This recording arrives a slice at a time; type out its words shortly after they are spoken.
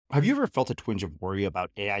Have you ever felt a twinge of worry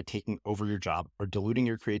about AI taking over your job or diluting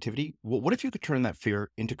your creativity? Well, what if you could turn that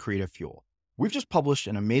fear into creative fuel? We've just published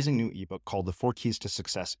an amazing new ebook called The 4 Keys to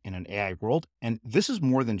Success in an AI World, and this is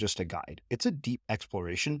more than just a guide. It's a deep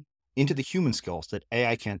exploration into the human skills that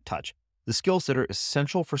AI can't touch, the skills that are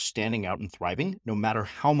essential for standing out and thriving, no matter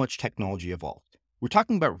how much technology evolves. We're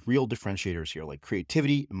talking about real differentiators here, like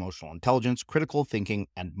creativity, emotional intelligence, critical thinking,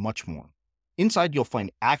 and much more. Inside, you'll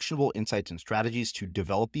find actionable insights and strategies to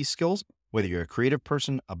develop these skills, whether you're a creative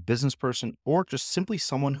person, a business person, or just simply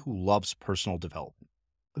someone who loves personal development.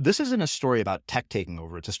 This isn't a story about tech taking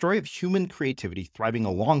over. It's a story of human creativity thriving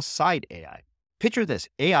alongside AI. Picture this,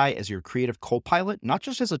 AI as your creative co-pilot, not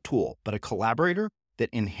just as a tool, but a collaborator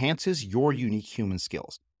that enhances your unique human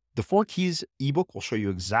skills. The 4 Keys ebook will show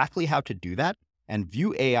you exactly how to do that and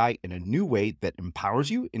view AI in a new way that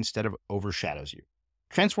empowers you instead of overshadows you.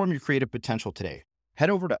 Transform your creative potential today. Head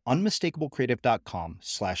over to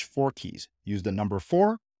unmistakablecreative.com/4keys. Use the number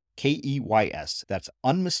 4, KEYS. That's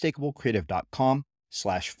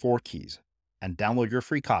unmistakablecreative.com/4keys and download your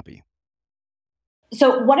free copy.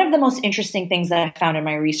 So one of the most interesting things that I found in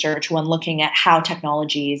my research when looking at how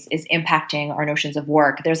technologies is impacting our notions of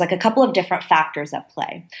work, there's like a couple of different factors at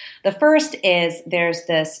play. The first is there's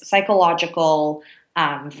this psychological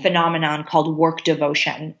phenomenon called work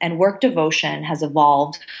devotion. And work devotion has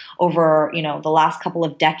evolved over, the last couple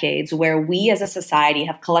of decades, where we as a society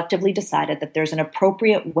have collectively decided that there's an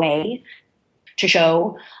appropriate way to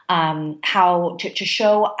show to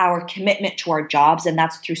show our commitment to our jobs, and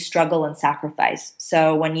that's through struggle and sacrifice.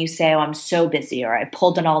 So when you say, "Oh, I'm so busy," or "I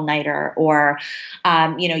pulled an all-nighter," or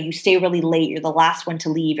you stay really late, you're the last one to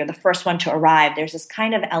leave, you're the first one to arrive. There's this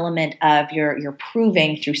kind of element of you're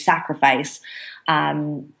proving through sacrifice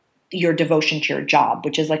your devotion to your job,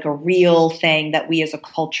 which is like a real thing that we as a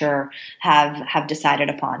culture have decided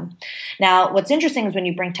upon. Now, what's interesting is when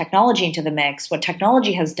you bring technology into the mix, what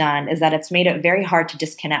technology has done is that it's made it very hard to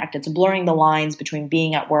disconnect. It's blurring the lines between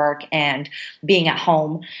being at work and being at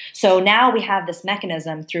home. So now we have this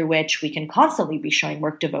mechanism through which we can constantly be showing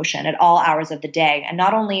work devotion at all hours of the day. And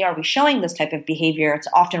not only are we showing this type of behavior, it's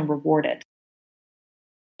often rewarded.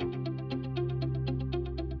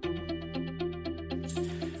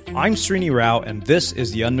 I'm Srini Rao, and this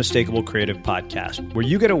is the Unmistakable Creative Podcast, where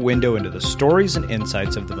you get a window into the stories and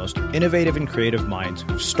insights of the most innovative and creative minds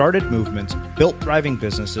who've started movements, built thriving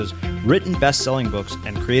businesses, written best-selling books,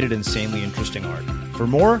 and created insanely interesting art. For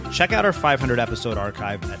more, check out our 500-episode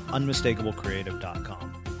archive at unmistakablecreative.com.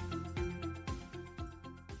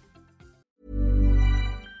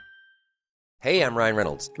 Hey, I'm Ryan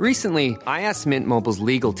Reynolds. Recently, I asked Mint Mobile's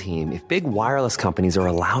legal team if big wireless companies are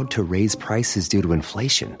allowed to raise prices due to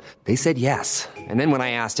inflation. They said yes. And then when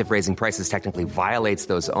I asked if raising prices technically violates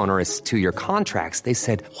those onerous two-year contracts, they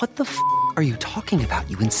said, "What the f*** are you talking about,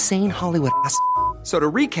 you insane Hollywood ass?" So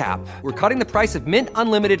to recap, we're cutting the price of Mint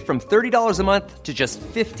Unlimited from $30 a month to just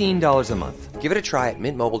 $15 a month. Give it a try at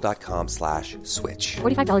mintmobile.com/switch.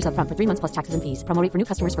 $45 up front for 3 months plus taxes and fees. Promo rate for new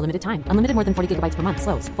customers for limited time. Unlimited more than 40 gigabytes per month.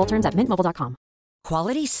 Slows full terms at mintmobile.com.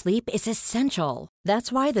 Quality sleep is essential.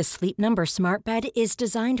 That's why the Sleep Number Smart Bed is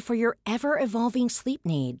designed for your ever-evolving sleep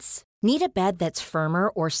needs. Need a bed that's firmer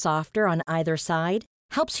or softer on either side?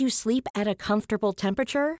 Helps you sleep at a comfortable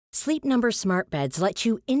temperature? Sleep Number Smart Beds let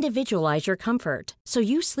you individualize your comfort, so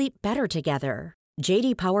you sleep better together.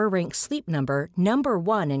 J.D. Power ranks Sleep Number number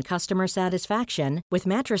 1 in customer satisfaction with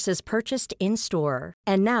mattresses purchased in-store.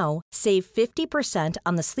 And now, save 50%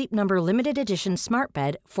 on the Sleep Number Limited Edition Smart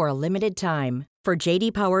Bed for a limited time. For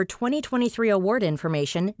J.D. Power 2023 award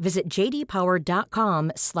information, visit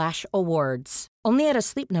jdpower.com/awards. Only at a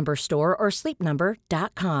Sleep Number store or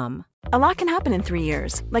sleepnumber.com. A lot can happen in 3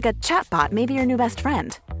 years, like a chatbot may be your new best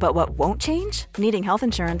friend. But what won't change? Needing health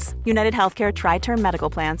insurance. United Healthcare Tri-Term Medical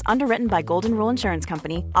Plans, underwritten by Golden Rule Insurance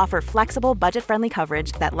Company, offer flexible, budget-friendly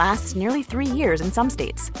coverage that lasts nearly 3 years in some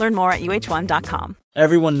states. Learn more at uh1.com.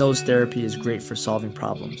 Everyone knows therapy is great for solving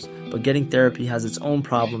problems, but getting therapy has its own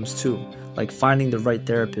problems too, like finding the right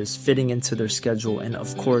therapist, fitting into their schedule, and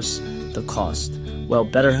of course, the cost. Well,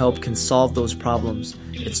 BetterHelp can solve those problems.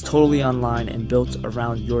 It's totally online and built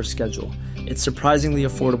around your schedule. It's surprisingly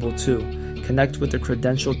affordable too. Connect with a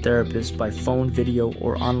credentialed therapist by phone, video,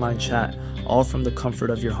 or online chat, all from the comfort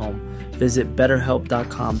of your home. Visit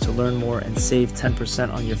BetterHelp.com to learn more and save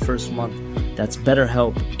 10% on your first month. That's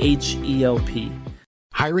BetterHelp, H-E-L-P.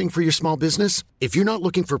 Hiring for your small business? If you're not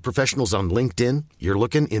looking for professionals on LinkedIn, you're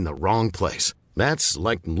looking in the wrong place. That's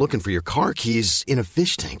like looking for your car keys in a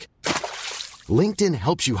fish tank. LinkedIn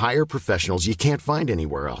helps you hire professionals you can't find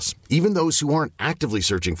anywhere else, even those who aren't actively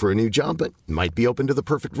searching for a new job but might be open to the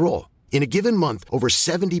perfect role. In a given month, over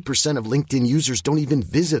 70% of LinkedIn users don't even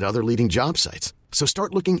visit other leading job sites. So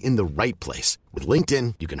start looking in the right place. With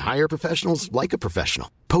LinkedIn, you can hire professionals like a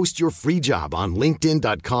professional. Post your free job on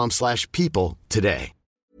linkedin.com/people today.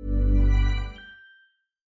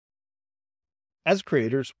 As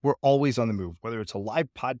creators, we're always on the move. Whether it's a live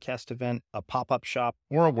podcast event, a pop-up shop,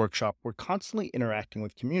 or a workshop, we're constantly interacting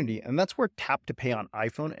with community, and that's where Tap to Pay on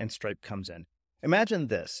iPhone and Stripe comes in. Imagine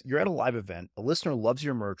this. You're at a live event, a listener loves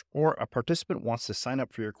your merch, or a participant wants to sign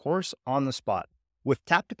up for your course on the spot. With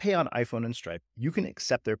Tap to Pay on iPhone and Stripe, you can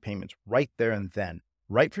accept their payments right there and then,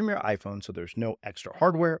 right from your iPhone, so there's no extra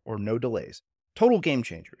hardware or no delays. Total game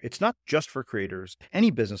changer. It's not just for creators. Any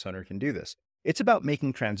business owner can do this. It's about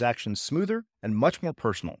making transactions smoother and much more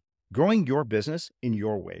personal, growing your business in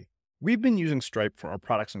your way. We've been using Stripe for our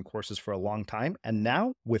products and courses for a long time, and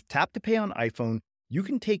now with Tap to Pay on iPhone, you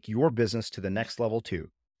can take your business to the next level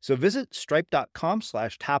too. So visit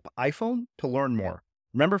stripe.com/tapiphone to learn more.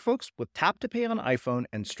 Remember, folks, with Tap to Pay on iPhone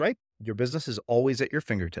and Stripe, your business is always at your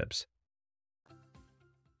fingertips.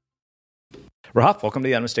 Rahaf, welcome to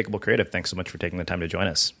the Unmistakable Creative. Thanks so much for taking the time to join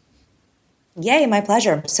us. Yay, my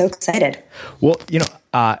pleasure. I'm so excited. Well,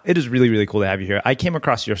 it is really, really cool to have you here. I came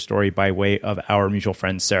across your story by way of our mutual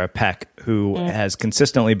friend, Sarah Peck, who has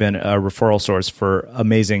consistently been a referral source for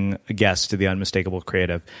amazing guests to the Unmistakable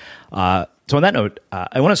Creative. So on that note,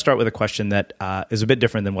 I want to start with a question that is a bit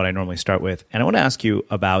different than what I normally start with. And I want to ask you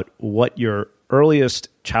about what your earliest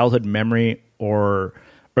childhood memory or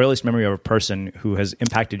earliest memory of a person who has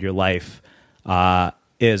impacted your life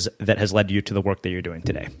is that has led you to the work that you're doing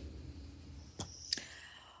today.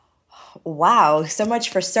 Wow, so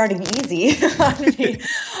much for starting easy.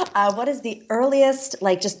 What is the earliest,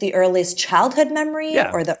 just the earliest childhood memory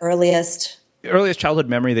or the earliest? The earliest childhood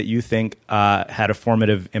memory that you think had a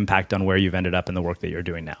formative impact on where you've ended up in the work that you're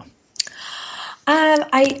doing now?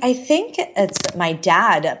 I think it's my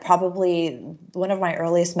dad. Probably one of my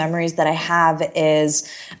earliest memories that I have is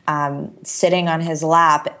sitting on his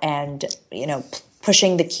lap and,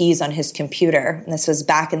 pushing the keys on his computer. And this was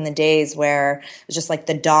back in the days where it was just like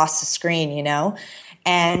the DOS screen,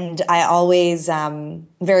 And I always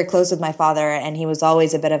very close with my father, and he was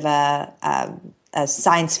always a bit of a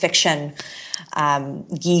science fiction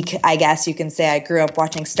geek, I guess you can say. I grew up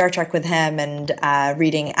watching Star Trek with him and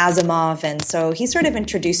reading Asimov. And so he sort of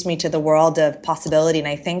introduced me to the world of possibility. And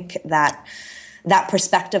I think that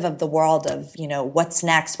perspective of the world of, what's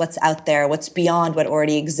next, what's out there, what's beyond what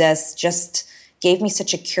already exists, just gave me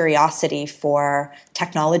such a curiosity for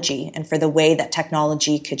technology and for the way that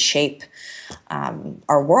technology could shape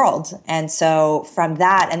our world. And so from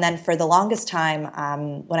that, and then for the longest time,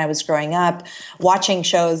 when I was growing up, watching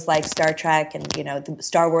shows like Star Trek and, the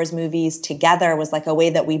Star Wars movies together was like a way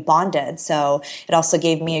that we bonded. So it also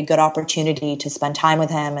gave me a good opportunity to spend time with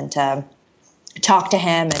him and to talk to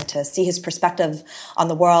him and to see his perspective on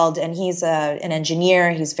the world. And he's an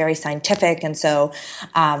engineer. He's very scientific. And so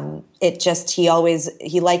he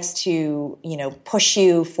likes to, push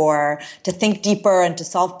you to think deeper and to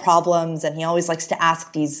solve problems. And he always likes to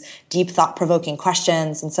ask these deep, thought-provoking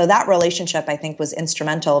questions. And so that relationship, I think, was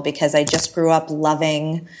instrumental because I just grew up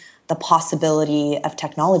loving the possibility of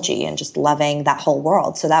technology and just loving that whole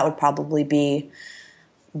world. So that would probably be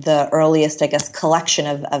the earliest, I guess, collection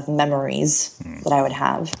of memories that I would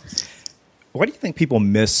have. Why do you think people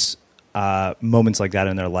miss moments like that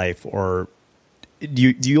in their life? Or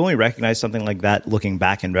do you only recognize something like that looking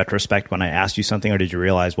back in retrospect when I asked you something, or did you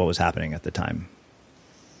realize what was happening at the time?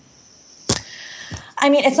 I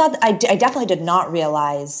mean, it's not, I definitely did not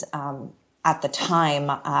realize at the time.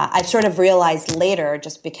 I sort of realized later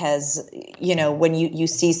just because, when you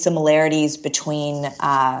see similarities between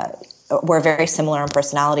we're very similar in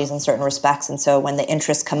personalities in certain respects. And so when the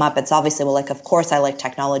interests come up, it's obviously, of course I like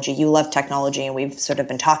technology. You love technology. And we've sort of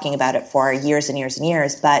been talking about it for years and years and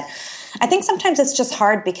years. But I think sometimes it's just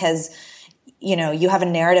hard because, you have a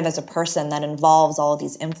narrative as a person that involves all of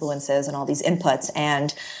these influences and all these inputs.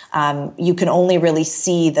 And you can only really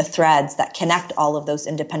see the threads that connect all of those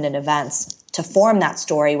independent events to form that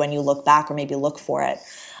story when you look back or maybe look for it.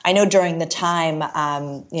 I know during the time,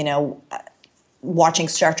 watching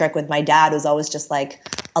Star Trek with my dad was always just like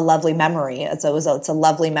a lovely memory. It's a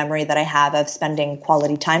lovely memory that I have of spending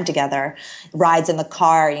quality time together, rides in the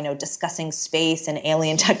car, discussing space and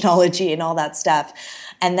alien technology and all that stuff.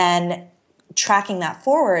 And then tracking that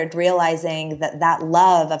forward, realizing that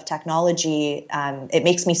love of technology, it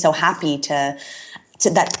makes me so happy to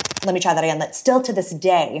that. Let me try that again. That still to this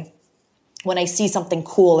day, when I see something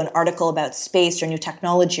cool, an article about space or new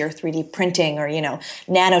technology or 3D printing or,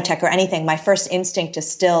 nanotech or anything, my first instinct is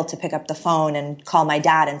still to pick up the phone and call my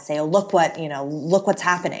dad and say, oh, look what's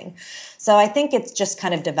happening. So I think it's just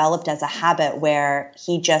kind of developed as a habit where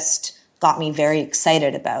he just got me very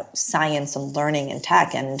excited about science and learning and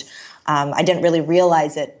tech. And I didn't really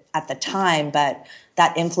realize it at the time, but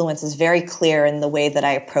that influence is very clear in the way that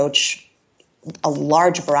I approach a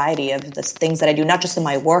large variety of the things that I do, not just in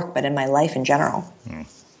my work, but in my life in general.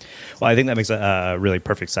 Well, I think that makes a really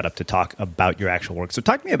perfect setup to talk about your actual work. So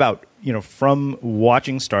talk to me about, from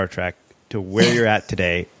watching Star Trek to where you're at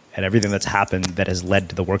today and everything that's happened that has led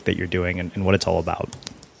to the work that you're doing and what it's all about.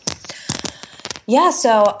 Yeah,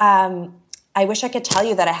 so I wish I could tell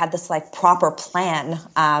you that I had this proper plan,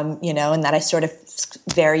 and that I sort of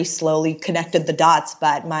very slowly connected the dots.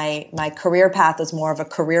 But my career path was more of a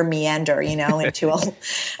career meander, into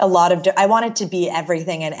a lot of. I wanted to be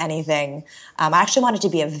everything and anything. I actually wanted to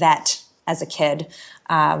be a vet as a kid,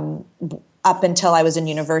 up until I was in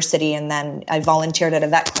university, and then I volunteered at a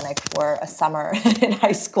vet clinic for a summer in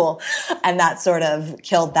high school, and that sort of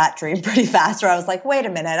killed that dream pretty fast. Where I was like, wait a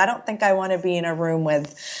minute, I don't think I want to be in a room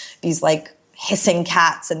with these hissing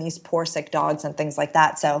cats and these poor sick dogs and things like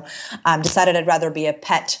that. So decided I'd rather be a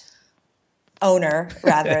pet owner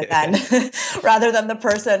rather than the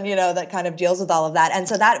person, that kind of deals with all of that. And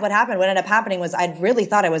so what ended up happening was I really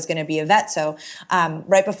thought I was going to be a vet. So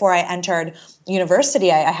right before I entered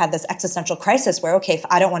university, I had this existential crisis where, okay, if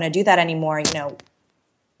I don't want to do that anymore,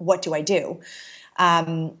 what do I do?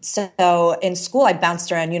 So in school, I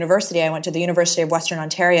bounced around university. I went to the University of Western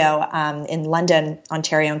Ontario in London,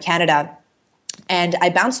 Ontario, in Canada. And I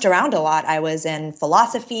bounced around a lot. I was in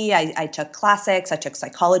philosophy. I took classics. I took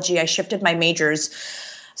psychology. I shifted my majors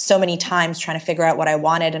so many times trying to figure out what I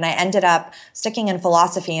wanted. And I ended up sticking in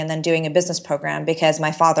philosophy and then doing a business program because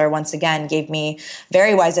my father, once again, gave me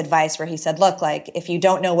very wise advice where he said, look, if you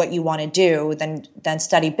don't know what you want to do, then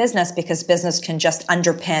study business, because business can just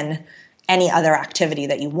underpin any other activity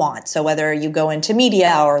that you want. So whether you go into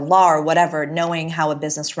media or law or whatever, knowing how a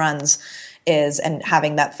business runs and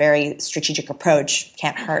having that very strategic approach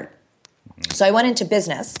can't hurt. So I went into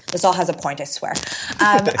business. This all has a point, I swear.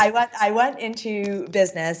 I went into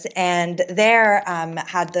business, and there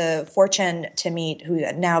had the fortune to meet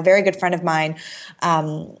now a very good friend of mine,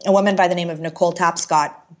 a woman by the name of Nicole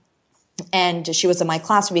Tapscott. And she was in my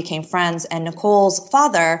class. We became friends. And Nicole's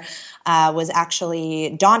father was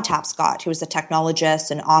actually Don Tapscott, who was a technologist,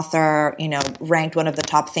 an author, ranked one of the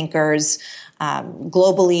top thinkers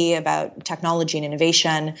globally about technology and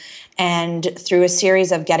innovation. And through a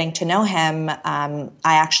series of getting to know him, I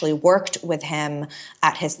actually worked with him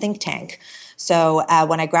at his think tank. So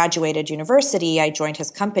when I graduated university, I joined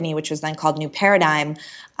his company, which was then called New Paradigm,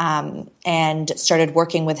 and started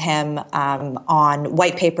working with him on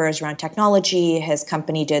white papers around technology. His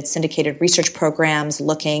company did syndicated research programs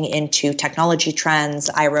looking into technology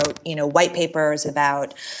trends. I wrote, white papers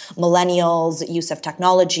about millennials' use of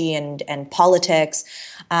technology and politics.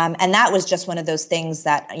 And that was just one of those things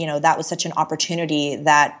that, that was such an opportunity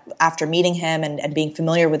that after meeting him and being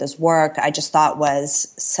familiar with his work, I just thought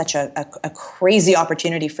was such a crazy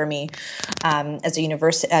opportunity for me as a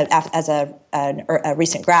university, as a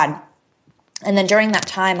recent grad. And then during that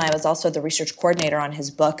time, I was also the research coordinator on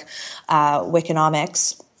his book,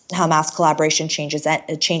 Wikinomics, How Mass Collaboration Changes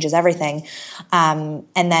Everything, and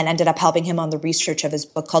then ended up helping him on the research of his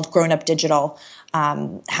book called Grown Up Digital,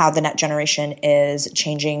 how the net generation is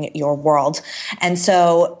changing your world. And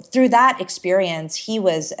so through that experience, he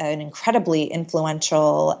was an incredibly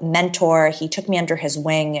influential mentor. He took me under his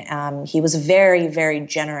wing. He was very, very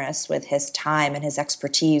generous with his time and his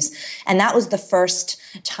expertise. And that was the first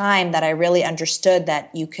time that I really understood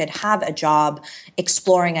that you could have a job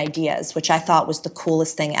exploring ideas, which I thought was the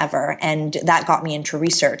coolest thing ever. And that got me into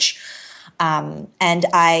research. And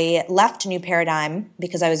I left New Paradigm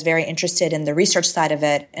because I was very interested in the research side of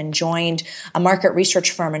it and joined a market research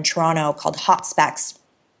firm in Toronto called HotSpecs.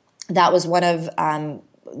 That was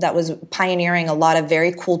that was pioneering a lot of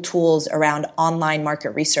very cool tools around online market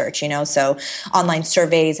research, so online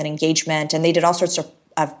surveys and engagement. And they did all sorts of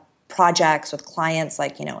projects with clients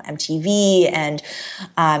like, MTV and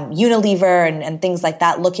Unilever and things like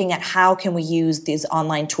that, looking at how can we use these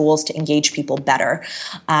online tools to engage people better,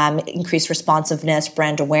 increase responsiveness,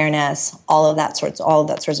 brand awareness, all of that sorts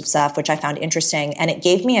of stuff, which I found interesting. And it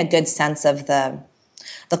gave me a good sense of the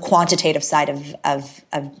the quantitative side of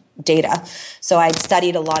data. So I'd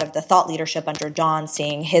studied a lot of the thought leadership under Don,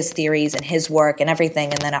 seeing his theories and his work and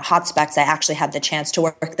everything. And then at HotSpecs, I actually had the chance to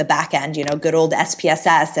work the back end, good old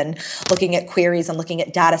SPSS, and looking at queries and looking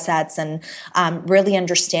at data sets, and really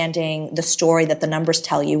understanding the story that the numbers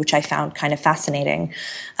tell you, which I found kind of fascinating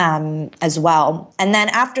as well. And then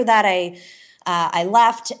after that, I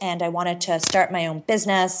left and I wanted to start my own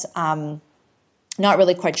business. Not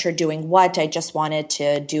really quite sure doing what. I just wanted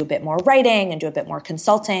to do a bit more writing and do a bit more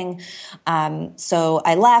consulting. So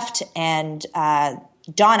I left, and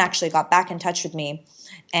Don actually got back in touch with me,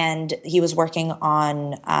 and he was working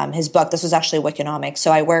on his book. This was actually Wikinomics.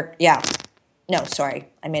 So I worked, No, sorry,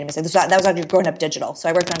 I made a mistake. That was actually Grown Up Digital. So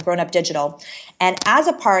I worked on Grown Up Digital. And as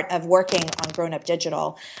a part of working on Grown Up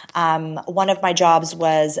Digital, one of my jobs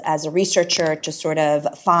was as a researcher to sort of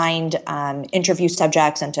find interview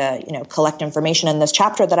subjects and to collect information. And this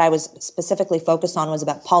chapter that I was specifically focused on was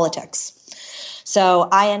about politics. So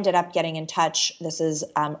I ended up getting in touch, this is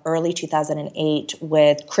early 2008,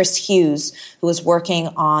 with Chris Hughes, who was working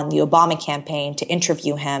on the Obama campaign, to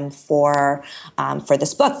interview him for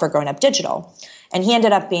this book, for Grown Up Digital. And he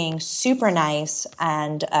ended up being super nice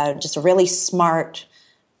and just a really smart,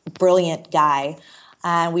 brilliant guy.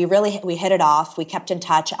 We hit it off. We kept in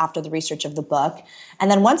touch after the research of the book. And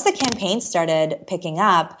then once the campaign started picking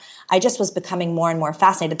up, I just was becoming more and more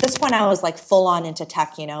fascinated. At this point, I was like full on into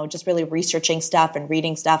tech, just really researching stuff and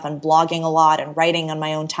reading stuff and blogging a lot and writing on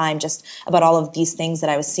my own time just about all of these things that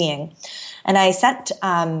I was seeing. And I sent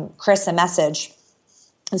Chris a message.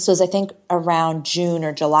 This was, I think, around June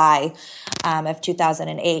or July of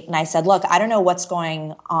 2008. And I said, look, I don't know what's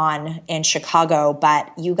going on in Chicago, but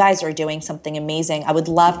you guys are doing something amazing. I would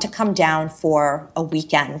love to come down for a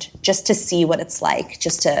weekend just to see what it's like,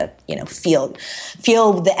 just to, feel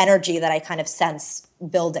the energy that I kind of sense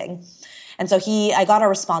building. And so I got a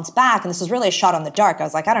response back, and this was really a shot on the dark. I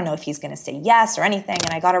was like, I don't know if he's going to say yes or anything.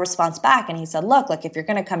 And I got a response back, and he said, look, if you're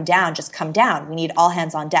going to come down, just come down. We need all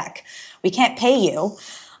hands on deck. We can't pay you,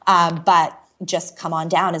 but just come on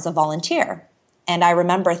down as a volunteer. And I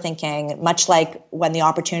remember thinking, much like when the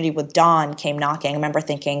opportunity with Don came knocking, I remember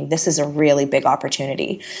thinking, this is a really big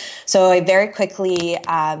opportunity. So I very quickly,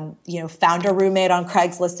 found a roommate on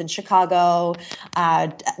Craigslist in Chicago.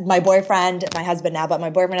 My boyfriend, my husband now, but my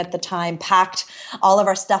boyfriend at the time, packed all of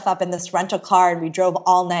our stuff up in this rental car, and we drove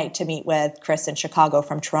all night to meet with Chris in Chicago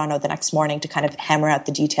from Toronto the next morning to kind of hammer out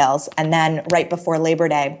the details. And then right before Labor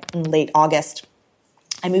Day, in late August,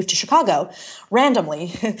 I moved to Chicago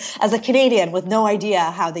randomly as a Canadian with no idea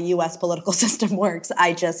how the U.S. political system works.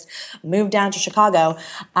 I just moved down to Chicago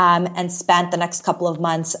and spent the next couple of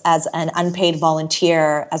months as an unpaid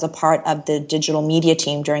volunteer as a part of the digital media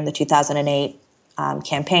team during the 2008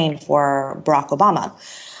 campaign for Barack Obama.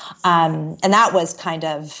 And that was kind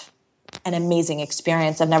of an amazing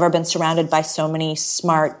experience. I've never been surrounded by so many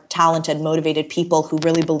smart, talented, motivated people who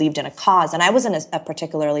really believed in a cause. And I wasn't a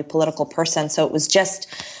particularly political person, so it was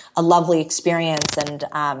just a lovely experience, and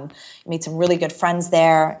made some really good friends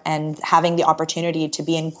there. And having the opportunity to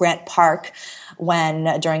be in Grant Park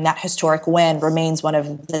during that historic win remains one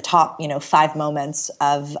of the top, 5 moments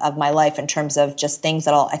of my life in terms of just things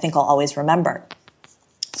that I think I'll always remember.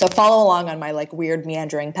 So follow along on my weird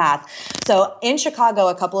meandering path. So in Chicago,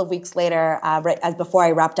 a couple of weeks later, before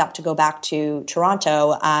I wrapped up to go back to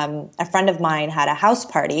Toronto, a friend of mine had a house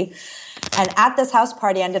party. And at this house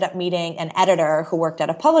party, I ended up meeting an editor who worked at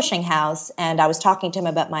a publishing house. And I was talking to him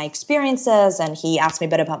about my experiences, and he asked me a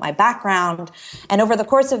bit about my background. And over the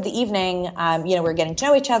course of the evening, we were getting to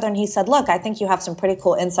know each other. And he said, look, I think you have some pretty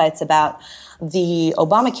cool insights about the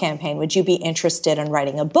Obama campaign. Would you be interested in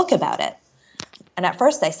writing a book about it? And at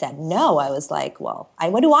first I said no. I was like, well,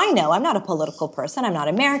 what do I know? I'm not a political person. I'm not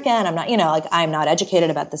American. I'm not, I'm not educated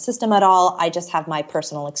about the system at all. I just have my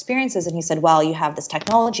personal experiences. And he said, well, you have this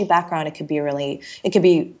technology background. It could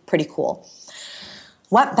be pretty cool.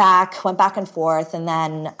 Went back and forth. And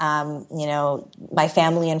then, my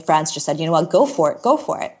family and friends just said, go for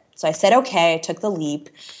it. So I said, okay, I took the leap.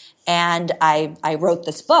 And I wrote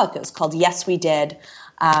this book. It was called Yes, We Did.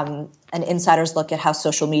 An insider's look at how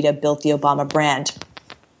social media built the Obama brand.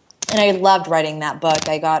 And I loved writing that book.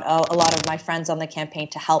 I got a lot of my friends on the campaign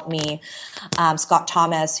to help me. Scott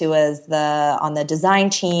Thomas, who was on the design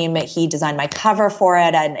team, he designed my cover for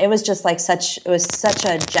it. And it was just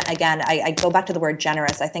again, I go back to the word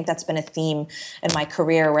generous. I think that's been a theme in my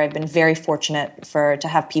career where I've been very fortunate to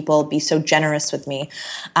have people be so generous with me.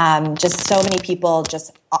 Just so many people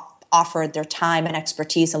just offered their time and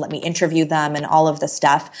expertise and let me interview them and all of this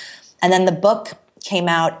stuff. And then the book came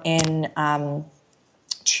out in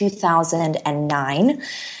 2009.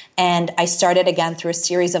 And I started again through a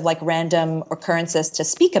series of like random occurrences to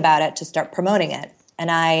speak about it, to start promoting it.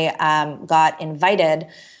 And I got invited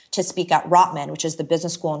to speak at Rotman, which is the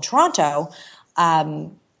business school in Toronto,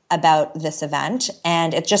 about this event.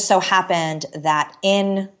 And it just so happened that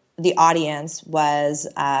in the audience was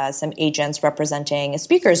some agents representing a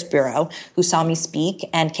speakers bureau who saw me speak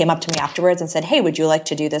and came up to me afterwards and said, "Hey, would you like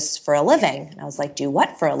to do this for a living?" And I was like, "Do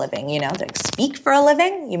what for a living? You know, like speak for a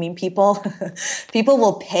living? You mean people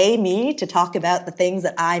will pay me to talk about the things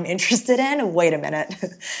that I'm interested in? Wait a minute.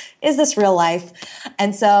 Is this real life?"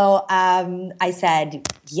 And so I said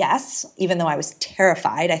yes, even though I was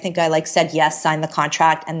terrified. I think I said yes, signed the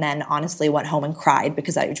contract, and then honestly went home and cried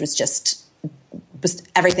because I was just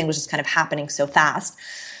everything was just kind of happening so fast.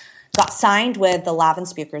 Got signed with the Lavin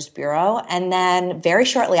Speakers Bureau, and then very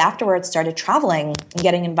shortly afterwards started traveling and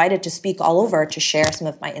getting invited to speak all over to share some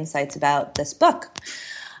of my insights about this book.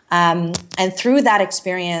 And through that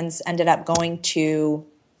experience, ended up going to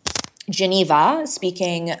Geneva,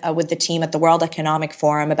 speaking with the team at the World Economic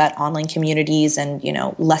Forum about online communities and,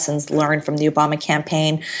 lessons learned from the Obama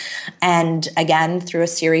campaign. And again, through a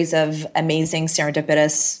series of amazing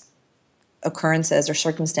serendipitous occurrences or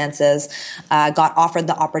circumstances, got offered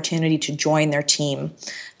the opportunity to join their team,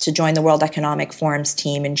 to join the World Economic Forum's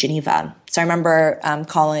team in Geneva. So I remember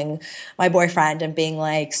calling my boyfriend and being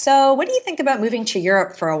like, "So what do you think about moving to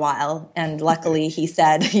Europe for a while?" And luckily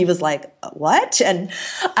he was like, "What?" And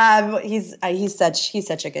he's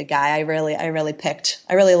such a good guy. I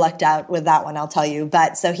really lucked out with that one, I'll tell you.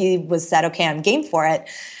 But so he said, "Okay, I'm game for it."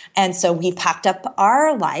 And so we packed up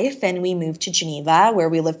our life and we moved to Geneva, where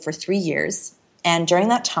we lived for 3 years. And during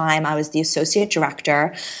that time, I was the associate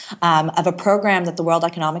director of a program that the World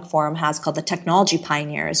Economic Forum has called the Technology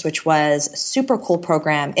Pioneers, which is a super cool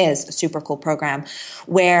program,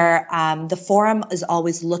 where the forum is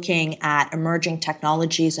always looking at emerging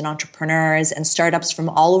technologies and entrepreneurs and startups from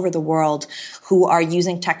all over the world who are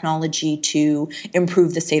using technology to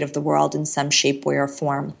improve the state of the world in some shape, way, or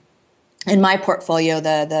form. In my portfolio,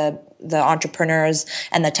 the entrepreneurs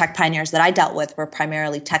and the tech pioneers that I dealt with were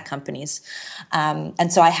primarily tech companies.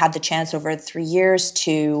 And so I had the chance over 3 years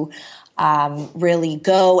to really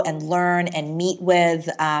go and learn and meet with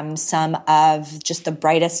some of just the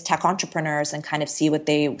brightest tech entrepreneurs and kind of see what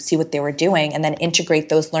they were doing, and then integrate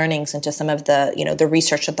those learnings into some of the the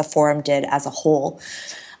research that the forum did as a whole.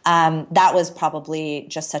 That was probably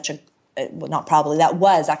just that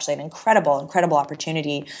was actually an incredible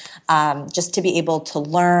opportunity, just to be able to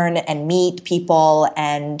learn and meet people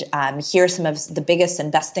and hear some of the biggest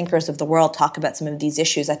and best thinkers of the world talk about some of these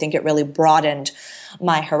issues. I think it really broadened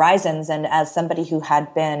my horizons. And as somebody who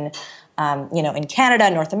had been in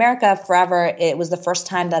Canada, North America forever, it was the first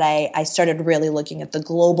time that I started really looking at the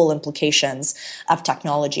global implications of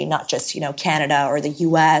technology, not just, Canada or the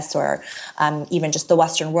US or even just the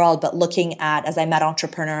Western world, but looking at, as I met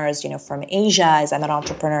entrepreneurs, from Asia, as I met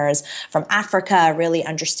entrepreneurs from Africa, really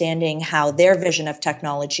understanding how their vision of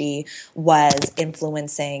technology was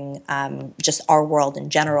influencing just our world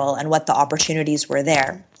in general and what the opportunities were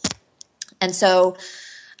there. And so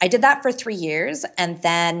I did that for 3 years, and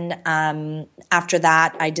then after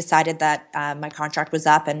that, I decided that my contract was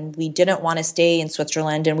up, and we didn't want to stay in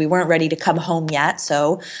Switzerland, and we weren't ready to come home yet.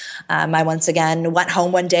 So I once again went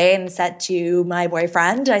home one day and said to my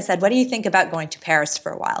boyfriend, I said, "What do you think about going to Paris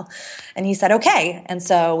for a while?" And he said, "Okay." And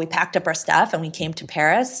so we packed up our stuff and we came to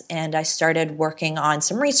Paris, and I started working on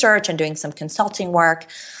some research and doing some consulting work.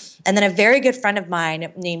 And then a very good friend of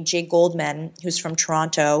mine named Jay Goldman, who's from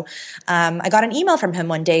Toronto, I got an email from him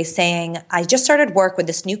one day saying, "I just started work with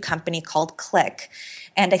this new company called Click,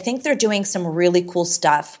 and I think they're doing some really cool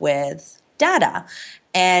stuff with data.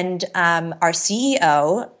 And our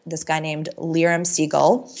CEO, this guy named Liram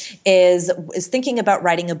Siegel, is thinking about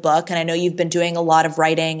writing a book. And I know you've been doing a lot of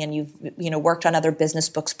writing and you've worked on other business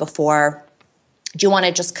books before. Do you want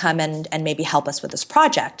to just come and maybe help us with this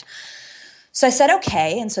project?" So I said,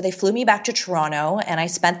 okay. And so they flew me back to Toronto, and I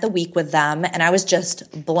spent the week with them, and I was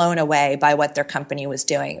just blown away by what their company was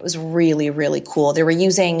doing. It was really, really cool. They were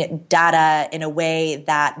using data in a way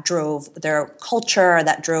that drove their culture,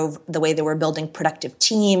 that drove the way they were building productive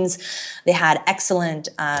teams. They had excellent,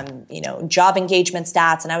 job engagement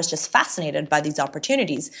stats, and I was just fascinated by these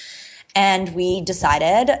opportunities. And we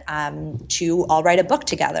decided to all write a book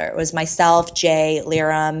together. It was myself, Jay,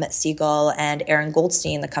 Liram, Siegel, and Aaron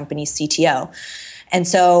Goldstein, the company's CTO. And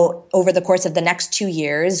so over the course of the next 2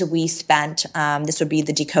 years, we spent, this would be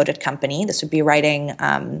the Decoded company. This would be writing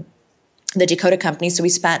the Decoded company. So we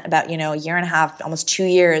spent about, a year and a half, almost 2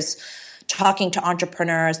 years talking to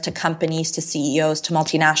entrepreneurs, to companies, to CEOs, to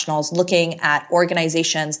multinationals, looking at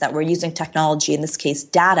organizations that were using technology, in this case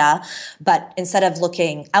data, but instead of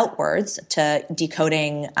looking outwards to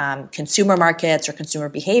decoding consumer markets or consumer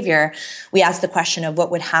behavior, we asked the question of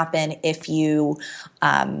what would happen if you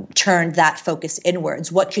turned that focus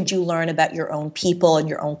inwards. What could you learn about your own people and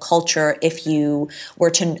your own culture if you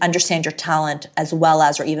were to understand your talent as well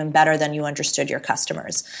as, or even better than you understood your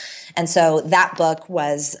customers? And so that book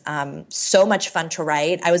was so much fun to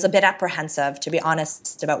write. I was a bit apprehensive, to be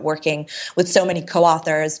honest, about working with so many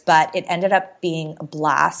co-authors, but it ended up being a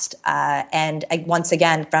blast. And once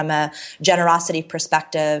again, from a generosity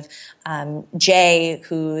perspective, Jay,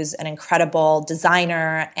 who's an incredible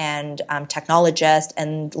designer and technologist,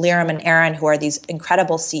 and Liram and Aaron, who are these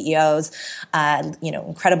incredible CEOs,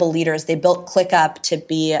 incredible leaders. They built ClickUp to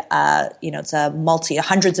be, it's a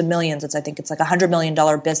hundreds of millions. I think it's like $100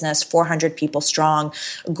 million business, 400 people strong,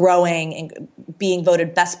 growing and being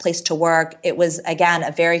voted best place to work. It was, again,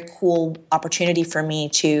 a very cool opportunity for me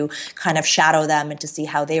to kind of shadow them and to see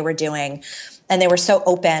how they were doing. And they were so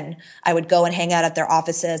open. I would go and hang out at their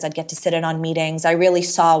offices. I'd get to sit in on meetings. I really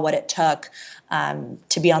saw what it took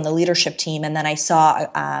to be on the leadership team. And then I saw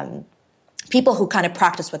people who kind of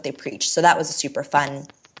practice what they preach. So that was a super fun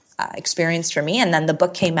experience for me. And then the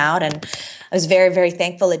book came out, and I was very, very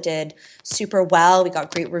thankful. It did super well. We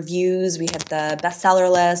got great reviews. We hit the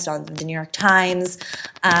bestseller list on the New York Times.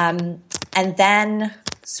 And then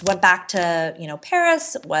went back to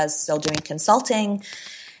Paris, was still doing consulting.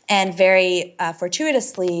 And very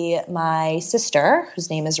fortuitously, my sister, whose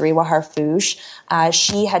name is Harfoush,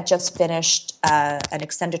 she had just finished an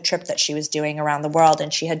extended trip that she was doing around the world,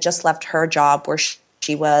 and she had just left her job where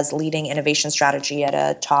she was leading innovation strategy at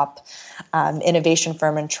a top innovation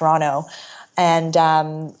firm in Toronto.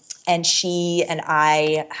 And she and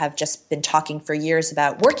I have just been talking for years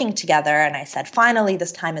about working together, and I said, finally,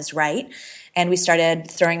 this time is right. And we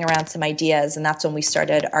started throwing around some ideas, and that's when we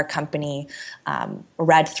started our company,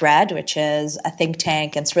 Red Thread, which is a think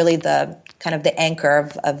tank. It's really the kind of the anchor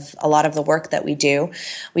of a lot of the work that we do.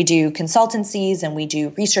 We do consultancies, and we do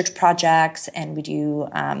research projects, and we do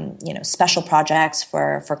special projects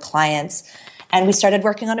for clients. And we started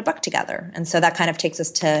working on a book together. And so that kind of takes us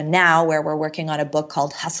to now, where we're working on a book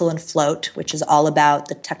called Hustle and Float, which is all about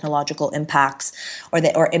the technological impacts or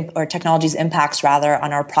technology's impacts rather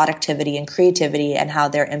on our productivity and creativity, and how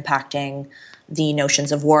they're impacting the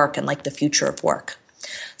notions of work and like the future of work.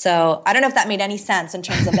 So I don't know if that made any sense in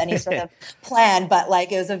terms of any sort of plan, but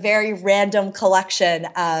like it was a very random collection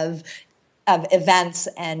of events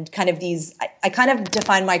and kind of these, I kind of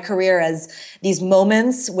define my career as these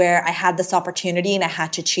moments where I had this opportunity and I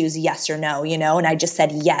had to choose yes or no, and I just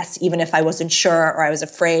said yes, even if I wasn't sure or I was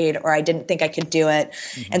afraid or I didn't think I could do it.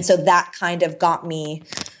 Mm-hmm. And so that kind of got me,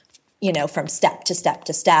 from step to step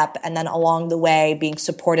to step, and then along the way being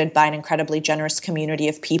supported by an incredibly generous community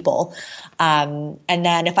of people. And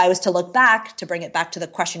then if I was to look back, to bring it back to the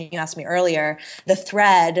question you asked me earlier, the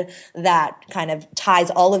thread that kind of ties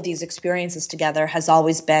all of these experiences together has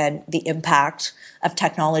always been the impact of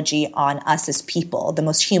technology on us as people, the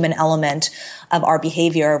most human element of our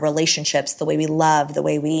behavior, relationships, the way we love, the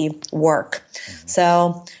way we work. Mm-hmm.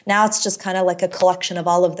 So now it's just kind of like a collection of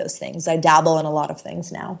all of those things. I dabble in a lot of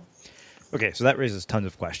things now. Okay, so that raises tons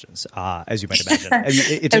of questions, as you might imagine.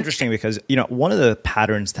 It's interesting because, one of the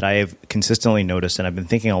patterns that I have consistently noticed, and I've been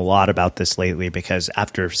thinking a lot about this lately, because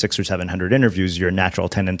after 600 or 700 interviews, your natural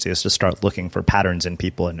tendency is to start looking for patterns in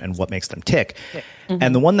people and what makes them tick. Mm-hmm.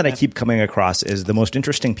 And the one that I keep coming across is the most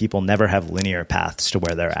interesting people never have linear paths to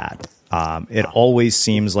where they're at. It always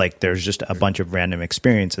seems like there's just a bunch of random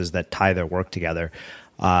experiences that tie their work together.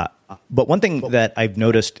 But one thing that I've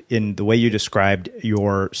noticed in the way you described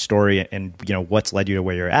your story and what's led you to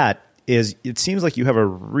where you're at is it seems like you have a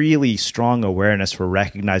really strong awareness for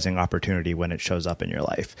recognizing opportunity when it shows up in your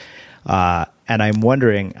life. And I'm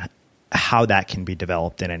wondering how that can be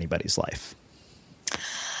developed in anybody's life.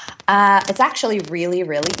 It's actually really,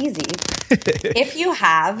 really easy. If you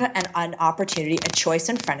have an opportunity, a choice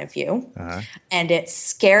in front of you, and it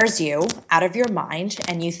scares you out of your mind,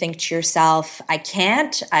 and you think to yourself, I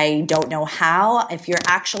can't, I don't know how, if you're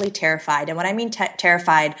actually terrified. And when I mean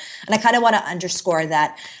terrified, and I kind of want to underscore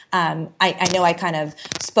that, I know I kind of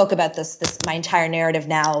spoke about this my entire narrative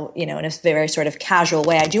now, in a very sort of casual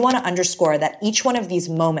way. I do want to underscore that each one of these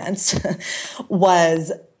moments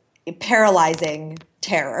was paralyzing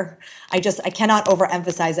terror. I cannot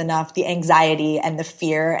overemphasize enough the anxiety and the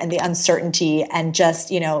fear and the uncertainty, and just,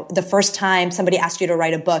 the first time somebody asks you to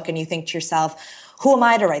write a book and you think to yourself, who am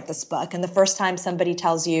I to write this book? And the first time somebody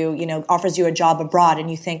tells you, offers you a job abroad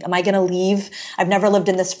and you think, am I going to leave? I've never lived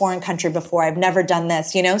in this foreign country before. I've never done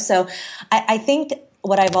this, So I think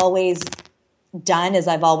what I've always done is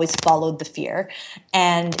I've always followed the fear,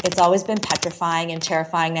 and it's always been petrifying and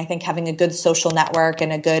terrifying. I think having a good social network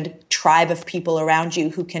and a good tribe of people around you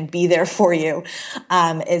who can be there for you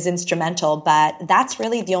is instrumental. But that's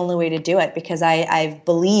really the only way to do it, because I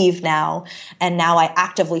believe now, and now I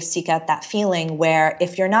actively seek out that feeling where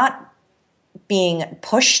if you're not being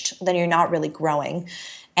pushed, then you're not really growing.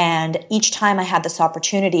 And each time I had this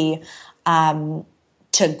opportunity,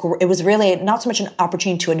 it was really not so much an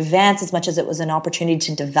opportunity to advance as much as it was an opportunity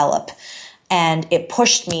to develop. And it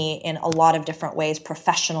pushed me in a lot of different ways,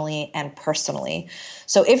 professionally and personally.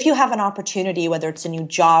 So if you have an opportunity, whether it's a new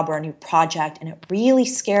job or a new project, and it really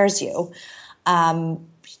scares you,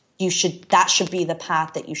 that should be the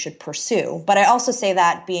path that you should pursue. But I also say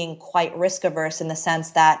that being quite risk averse in the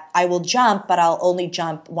sense that I will jump, but I'll only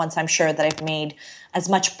jump once I'm sure that I've made as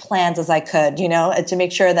much plans as I could, to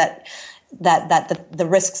make sure that the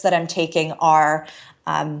risks that I'm taking are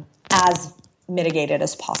as mitigated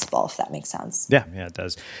as possible, if that makes sense. Yeah, it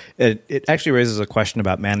does. It actually raises a question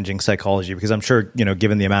about managing psychology, because I'm sure,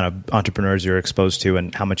 given the amount of entrepreneurs you're exposed to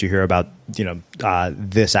and how much you hear about,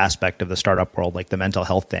 this aspect of the startup world, like the mental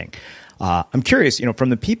health thing. I'm curious,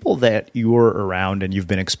 from the people that you're around and you've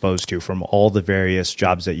been exposed to from all the various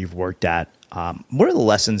jobs that you've worked at, what are the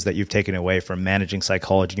lessons that you've taken away from managing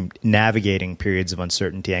psychology, navigating periods of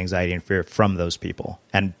uncertainty, anxiety, and fear from those people?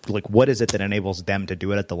 And what is it that enables them to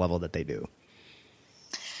do it at the level that they do?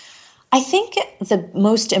 I think the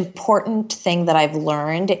most important thing that I've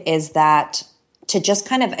learned is that to just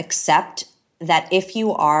kind of accept that if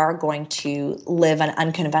you are going to live an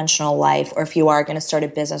unconventional life, or if you are going to start a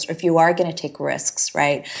business, or if you are going to take risks,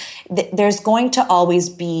 right, there's going to always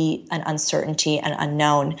be an uncertainty and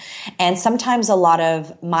unknown. And sometimes a lot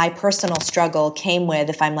of my personal struggle came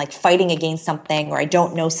with, if I'm fighting against something or I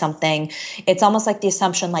don't know something, it's almost like the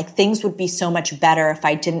assumption things would be so much better if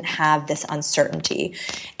I didn't have this uncertainty.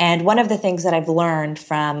 And one of the things that I've learned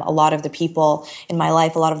from a lot of the people in my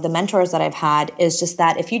life, a lot of the mentors that I've had, is just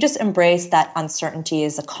that if you just embrace that uncertainty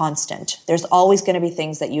is a constant. There's always going to be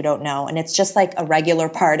things that you don't know. And it's just like a regular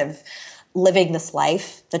part of living this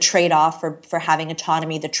life, the trade-off for having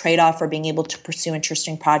autonomy, the trade-off for being able to pursue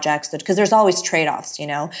interesting projects, because there's always trade-offs,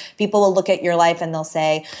 People will look at your life and they'll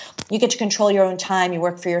say, you get to control your own time, you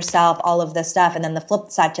work for yourself, all of this stuff. And then the flip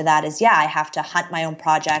side to that is, I have to hunt my own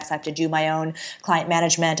projects, I have to do my own client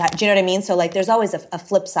management. Do you know what I mean? So there's always a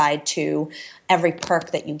flip side to every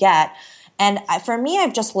perk that you get. And for me,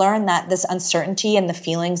 I've just learned that this uncertainty and the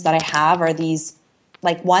feelings that I have are these,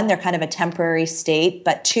 one, they're kind of a temporary state,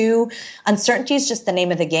 but two, uncertainty is just the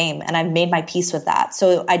name of the game. And I've made my peace with that.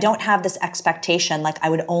 So I don't have this expectation, I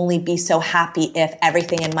would only be so happy if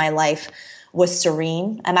everything in my life was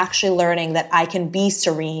serene. I'm actually learning that I can be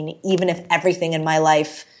serene even if everything in my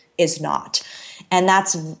life is not. And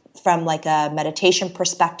that's from a meditation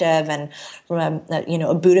perspective, and from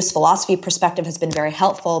a Buddhist philosophy perspective has been very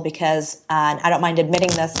helpful, because and I don't mind admitting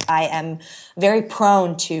this, I am very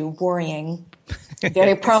prone to worrying,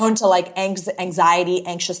 very prone to anxiety,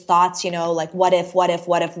 anxious thoughts, what if,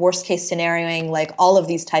 worst case scenarioing, all of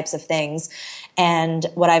these types of things. And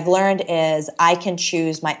what I've learned is I can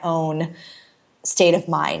choose my own state of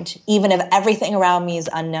mind, even if everything around me is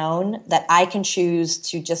unknown, that I can choose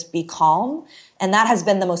to just be calm. And that has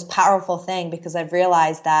been the most powerful thing, because I've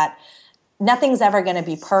realized that nothing's ever going to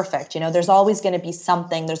be perfect. There's always going to be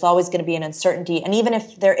something. There's always going to be an uncertainty. And even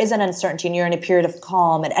if there is an uncertainty and you're in a period of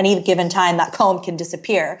calm, at any given time, that calm can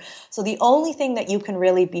disappear. So the only thing that you can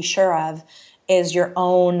really be sure of is your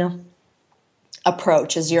own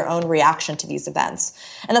approach, is your own reaction to these events.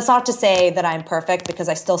 And that's not to say that I'm perfect, because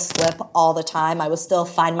I still slip all the time. I will still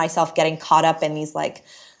find myself getting caught up in these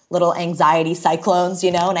little anxiety cyclones,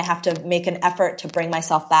 and I have to make an effort to bring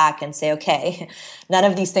myself back and say, okay, none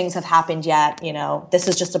of these things have happened yet. This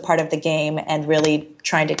is just a part of the game, and really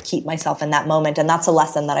trying to keep myself in that moment. And that's a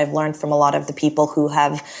lesson that I've learned from a lot of the people who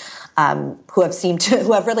have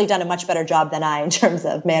really done a much better job than I in terms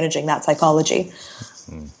of managing that psychology.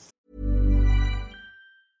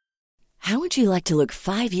 How would you like to look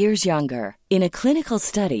 5 years younger? In a clinical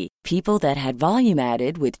study, people that had volume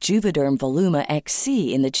added with Juvederm Voluma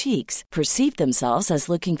XC in the cheeks perceived themselves as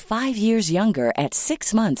looking 5 years younger at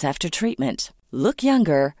 6 months after treatment. Look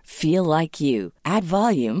younger, feel like you. Add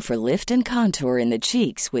volume for lift and contour in the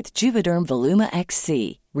cheeks with Juvederm Voluma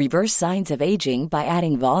XC. Reverse signs of aging by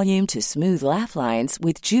adding volume to smooth laugh lines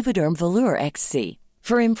with Juvederm Volure XC.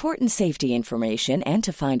 For important safety information and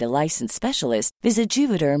to find a licensed specialist, visit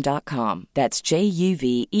Juvederm.com. That's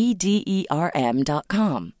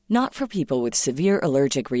JUVEDERM.com. Not for people with severe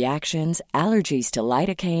allergic reactions, allergies to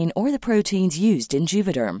lidocaine, or the proteins used in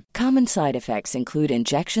Juvederm. Common side effects include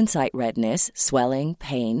injection site redness, swelling,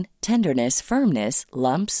 pain, tenderness, firmness,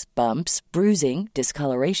 lumps, bumps, bruising,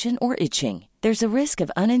 discoloration, or itching. There's a risk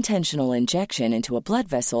of unintentional injection into a blood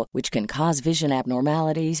vessel, which can cause vision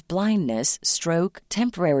abnormalities, blindness, stroke,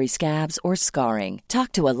 temporary scabs, or scarring.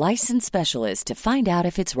 Talk to a licensed specialist to find out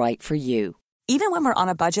if it's right for you. Even when we're on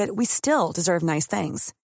a budget, we still deserve nice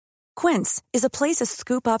things. Quince is a place to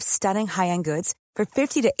scoop up stunning high-end goods for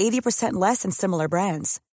 50 to 80% less than similar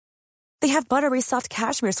brands. They have buttery soft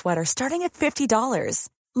cashmere sweaters starting at $50,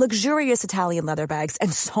 luxurious Italian leather bags,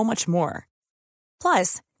 and so much more.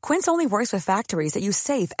 Plus, Quince only works with factories that use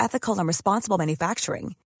safe, ethical, and responsible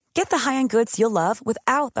manufacturing. Get the high-end goods you'll love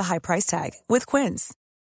without the high price tag with Quince.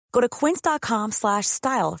 Go to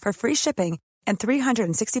quince.com/style for free shipping and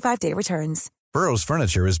 365-day returns. Burrow's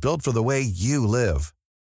furniture is built for the way you live.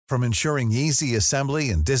 From ensuring easy assembly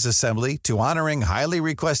and disassembly to honoring highly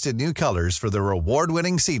requested new colors for their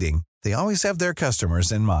award-winning seating, they always have their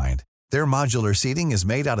customers in mind. Their modular seating is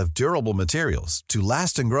made out of durable materials to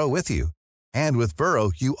last and grow with you. And with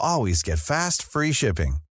Burrow, you always get fast, free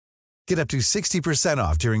shipping. Get up to 60%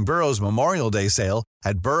 off during Burrow's Memorial Day sale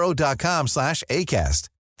at burrow.com/ACAST.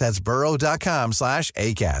 That's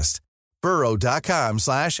burrow.com/ACAST.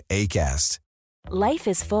 burrow.com/ACAST. Life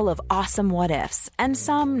is full of awesome what-ifs, and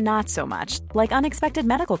some not so much, like unexpected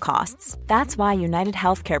medical costs. That's why United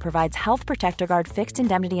Healthcare provides Health Protector Guard fixed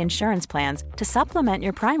indemnity insurance plans to supplement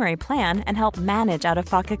your primary plan and help manage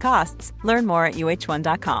out-of-pocket costs. Learn more at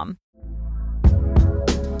uh1.com.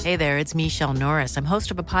 Hey there, it's Michelle Norris. I'm host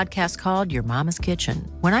of a podcast called Your Mama's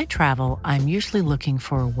Kitchen. When I travel, I'm usually looking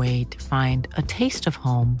for a way to find a taste of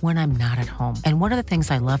home when I'm not at home. And one of the things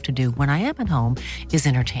I love to do when I am at home is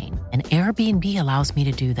entertain. And Airbnb allows me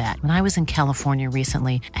to do that. When I was in California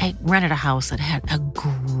recently, I rented a house that had a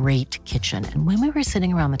great kitchen. And when we were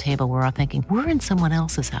sitting around the table, we were all thinking, we're in someone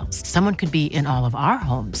else's house. Someone could be in all of our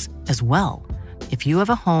homes as well. If you have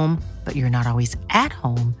a home, but you're not always at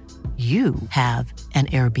home, you have an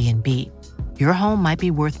Airbnb. Your home might be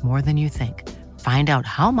worth more than you think. Find out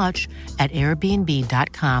how much at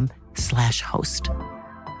airbnb.com/host.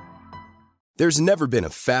 There's never been a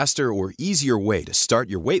faster or easier way to start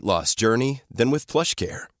your weight loss journey than with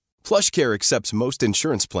PlushCare. PlushCare accepts most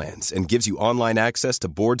insurance plans and gives you online access to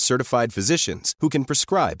board-certified physicians who can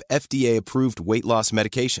prescribe FDA-approved weight loss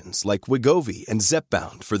medications like Wegovy and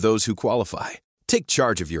Zepbound for those who qualify. Take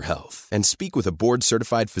charge of your health and speak with a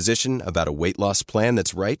board-certified physician about a weight loss plan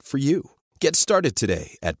that's right for you. Get started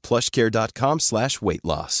today at plushcare.com/weight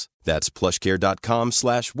loss. That's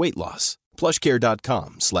plushcare.com/weight loss.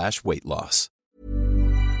 plushcare.com/weight loss.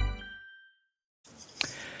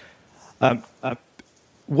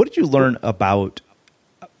 What did you learn about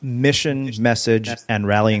mission, message, and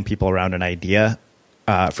rallying people around an idea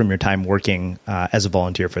from your time working as a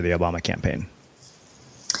volunteer for the Obama campaign?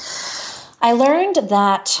 I learned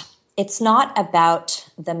that it's not about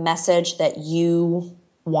the message that you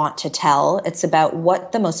want to tell. It's about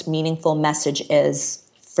what the most meaningful message is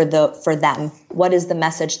for them. What is the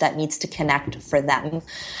message that needs to connect for them?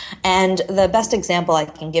 And the best example I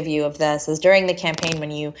can give you of this is during the campaign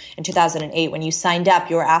in 2008, when you signed up,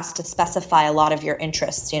 you were asked to specify a lot of your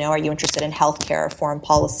interests. Are you interested in healthcare or foreign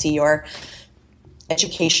policy or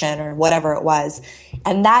education or whatever it was?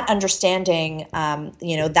 And that understanding,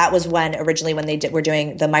 that was when they were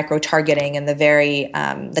doing the micro-targeting and the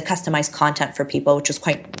customized content for people, which was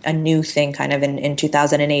quite a new thing kind of in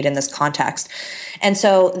 2008 in this context. And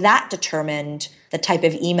so that determined the type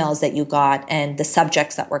of emails that you got and the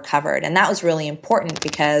subjects that were covered. And that was really important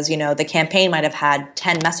because, the campaign might have had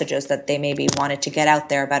 10 messages that they maybe wanted to get out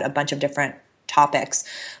there about a bunch of different topics.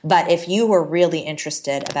 But if you were really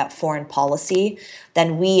interested about foreign policy,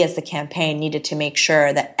 then we as the campaign needed to make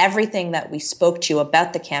sure that everything that we spoke to you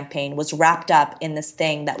about the campaign was wrapped up in this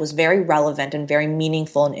thing that was very relevant and very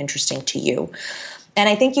meaningful and interesting to you. And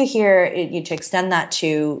I think you hear you to extend that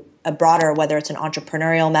to a broader, whether it's an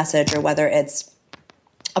entrepreneurial message or whether it's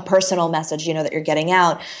a personal message, that you're getting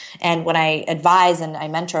out. And when I advise and I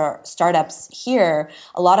mentor startups here,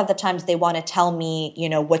 a lot of the times they want to tell me,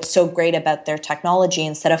 what's so great about their technology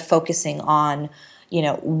instead of focusing on,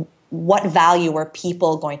 what value are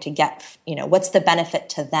people going to get? What's the benefit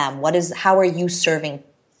to them? How are you serving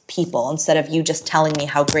people instead of you just telling me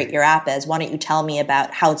how great your app is? Why don't you tell me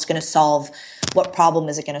about how it's going to solve, what problem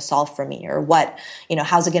is it going to solve for me? Or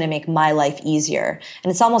how's it going to make my life easier?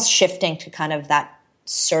 And it's almost shifting to kind of that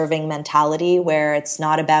serving mentality where it's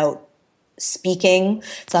not about speaking.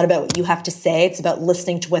 It's not about what you have to say. It's about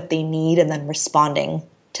listening to what they need and then responding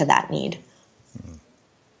to that need.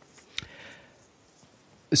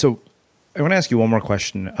 So I want to ask you one more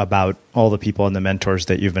question about all the people and the mentors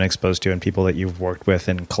that you've been exposed to and people that you've worked with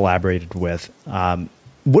and collaborated with.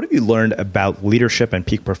 What have you learned about leadership and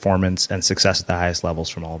peak performance and success at the highest levels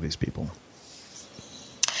from all of these people?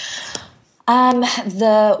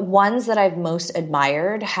 The ones that I've most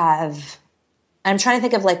admired I'm trying to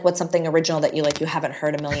think of like what's something original that you haven't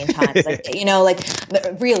heard a million times.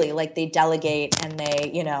 Really, like they delegate and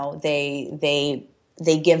they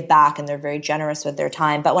give back and they're very generous with their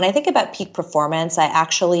time. But when I think about peak performance, I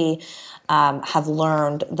actually have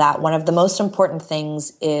learned that one of the most important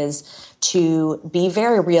things is to be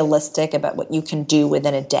very realistic about what you can do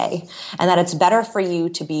within a day, and that it's better for you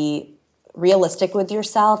to be realistic with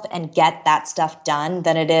yourself and get that stuff done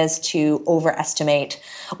than it is to overestimate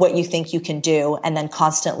what you think you can do and then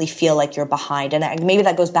constantly feel like you're behind. And maybe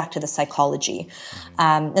that goes back to the psychology.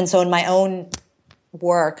 And so in my own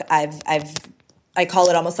work, I call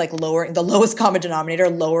it almost like lowering the lowest common denominator,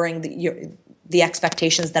 lowering the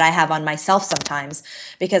expectations that I have on myself sometimes,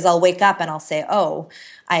 because I'll wake up and I'll say, oh,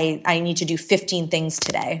 I need to do 15 things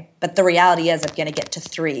today. But the reality is I'm going to get to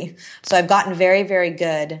 3. So I've gotten very, very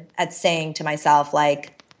good at saying to myself,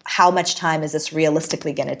 like, how much time is this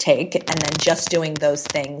realistically going to take? And then just doing those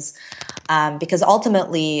things. Because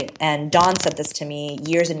ultimately, and Don said this to me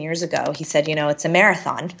years and years ago, he said, it's a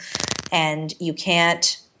marathon and you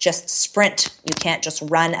can't just sprint. You can't just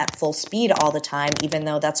run at full speed all the time, even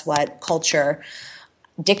though that's what culture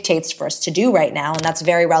dictates for us to do right now. And that's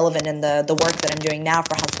very relevant in the work that I'm doing now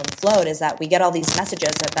for Hustle and Float, is that we get all these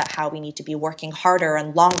messages about how we need to be working harder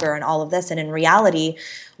and longer and all of this. And in reality,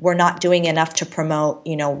 we're not doing enough to promote,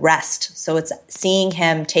 rest. So it's seeing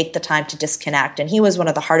him take the time to disconnect. And he was one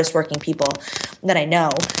of the hardest working people that I know,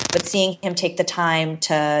 but seeing him take the time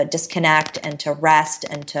to disconnect and to rest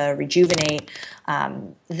and to rejuvenate,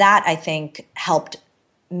 that I think helped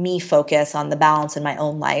me focus on the balance in my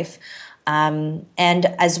own life. And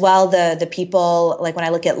as well, the people, like when I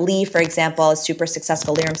look at Lee, for example, a super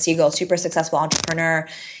successful, Liram Siegel, super successful entrepreneur,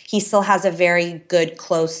 he still has a very good,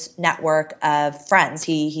 close network of friends.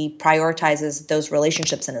 He prioritizes those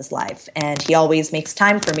relationships in his life. And he always makes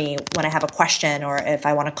time for me when I have a question or if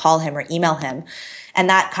I want to call him or email him. And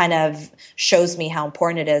that kind of shows me how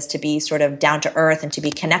important it is to be sort of down to earth and to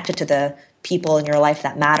be connected to the people in your life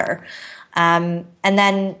that matter. And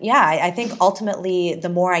then, I think ultimately the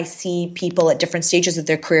more I see people at different stages of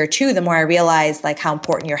their career too, the more I realize like how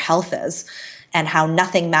important your health is and how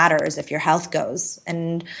nothing matters if your health goes.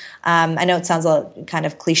 And I know it sounds a kind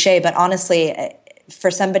of cliche, but honestly, for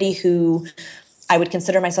somebody who I would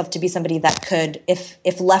consider myself to be somebody that could,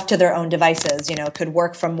 if left to their own devices, could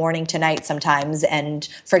work from morning to night sometimes and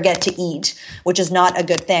forget to eat, which is not a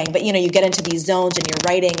good thing. But, you get into these zones and you're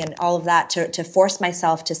writing and all of that to force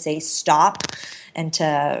myself to say stop and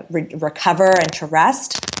to recover and to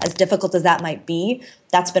rest, as difficult as that might be.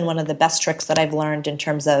 That's been one of the best tricks that I've learned in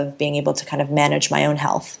terms of being able to kind of manage my own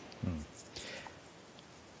health.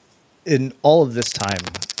 In all of this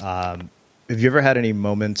time, have you ever had any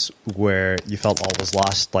moments where you felt all was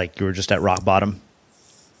lost, like you were just at rock bottom?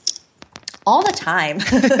 All the time.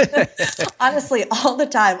 Honestly, all the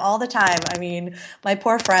time. I mean, my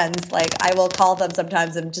poor friends, like I will call them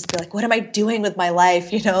sometimes and just be like, what am I doing with my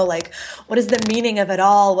life? Like, what is the meaning of it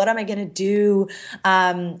all? What am I going to do?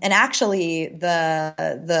 And actually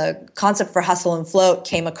the concept for Hustle and Float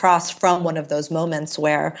came across from one of those moments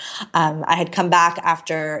where I had come back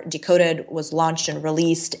after Decoded was launched and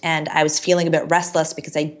released, and I was feeling a bit restless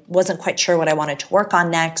because I wasn't quite sure what I wanted to work on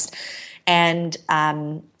next. And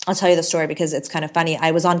I'll tell you the story because it's kind of funny.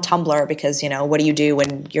 I was on Tumblr because, what do you do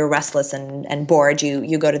when you're restless and bored?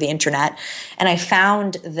 You go to the internet. And I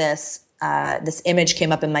found this image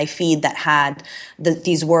came up in my feed that had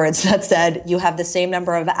these words that said, you have the same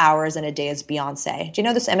number of hours in a day as Beyonce. Do you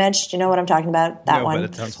know this image? Do you know what I'm talking about? That one? No,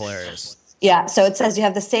 but it sounds hilarious. Yeah, so it says you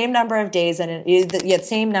have the same number of days and you have the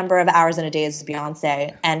same number of hours in a day as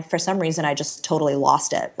Beyonce. And for some reason, I just totally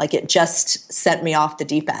lost it. Like it just sent me off the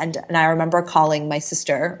deep end. And I remember calling my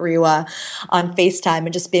sister, Riwa, on FaceTime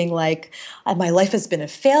and just being like, my life has been a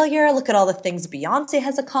failure. Look at all the things Beyonce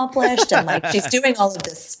has accomplished. And like, she's doing all of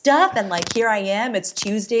this stuff. And like, here I am. It's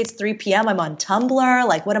Tuesday. It's 3 p.m. I'm on Tumblr.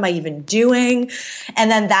 Like, what am I even doing? And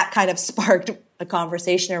then that kind of sparked a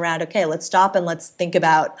conversation around, okay, let's stop and let's think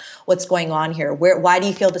about what's going on here. Why do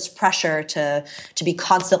you feel this pressure to be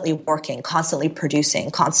constantly working, constantly producing,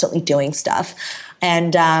 constantly doing stuff?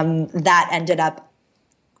 And that ended up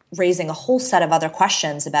raising a whole set of other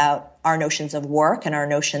questions about our notions of work and our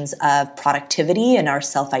notions of productivity and our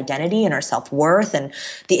self-identity and our self-worth and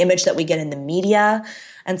the image that we get in the media.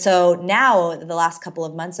 And so now, the last couple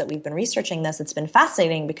of months that we've been researching this, it's been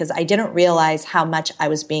fascinating because I didn't realize how much I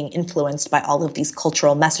was being influenced by all of these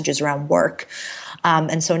cultural messages around work.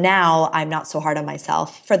 And so now I'm not so hard on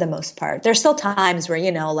myself for the most part. There's still times where,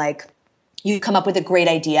 you come up with a great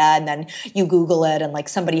idea and then you Google it and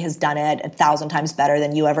somebody has done it 1,000 times better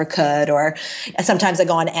than you ever could. Or sometimes I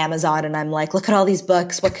go on Amazon and I'm like, look at all these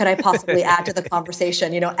books. What could I possibly add to the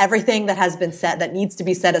conversation? Everything that has been said, that needs to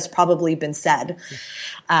be said, has probably been said.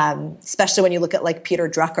 Especially when you look at Peter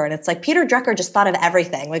Drucker, and it's Peter Drucker just thought of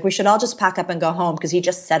everything. We should all just pack up and go home because he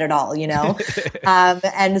just said it all,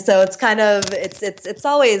 and so it's kind of, it's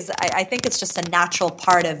always, I think it's just a natural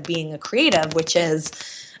part of being a creative, which is,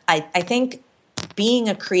 I think being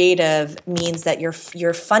a creative means that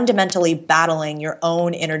you're fundamentally battling your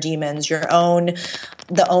own inner demons,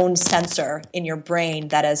 the own sensor in your brain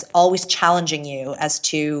that is always challenging you as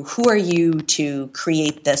to who are you to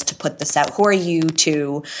create this, to put this out? Who are you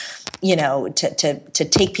to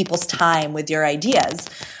take people's time with your ideas?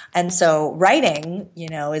 And so writing,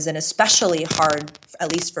 is an especially hard,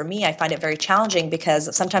 at least for me, I find it very challenging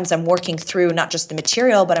because sometimes I'm working through not just the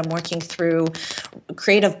material, but I'm working through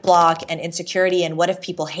creative block and insecurity and what if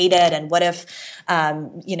people hate it, and what if,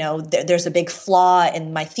 there's a big flaw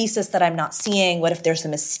in my thesis that I'm not seeing, what if there's a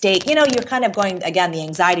mistake? You're kind of going, again, the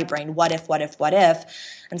anxiety brain, what if?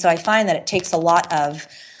 And so I find that it takes a lot of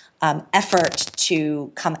effort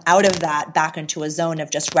to come out of that back into a zone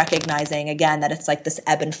of just recognizing, again, that it's this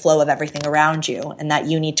ebb and flow of everything around you and that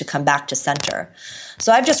you need to come back to center.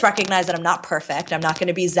 So I've just recognized that I'm not perfect. I'm not going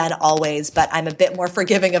to be Zen always, but I'm a bit more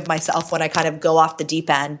forgiving of myself when I kind of go off the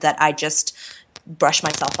deep end, that I just brush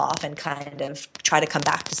myself off and kind of try to come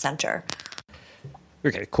back to center.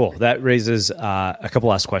 Okay, cool. That raises a couple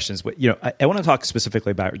last questions. But I want to talk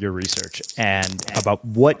specifically about your research and about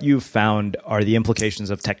what you found are the implications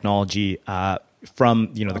of technology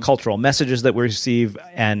from the cultural messages that we receive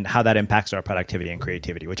and how that impacts our productivity and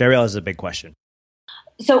creativity, which I realize is a big question.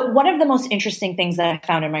 So one of the most interesting things that I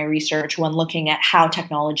found in my research when looking at how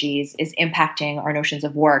technologies is impacting our notions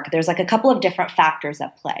of work, there's a couple of different factors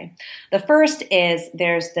at play. The first is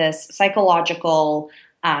there's this psychological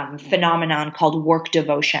phenomenon called work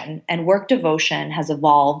devotion. And work devotion has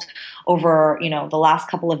evolved over, the last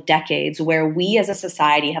couple of decades, where we as a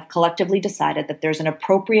society have collectively decided that there's an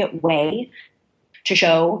appropriate way to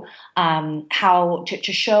show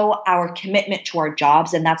to show our commitment to our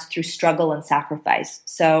jobs, and that's through struggle and sacrifice.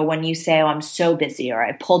 So when you say, "Oh, I'm so busy," or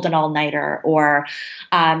 "I pulled an all-nighter," or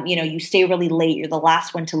you stay really late, you're the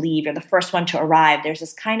last one to leave, you're the first one to arrive. There's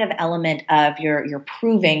this kind of element of you're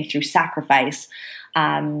proving through sacrifice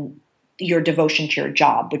your devotion to your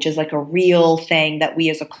job, which is a real thing that we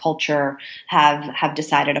as a culture have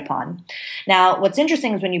decided upon. Now, what's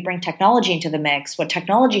interesting is when you bring technology into the mix, what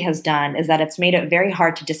technology has done is that it's made it very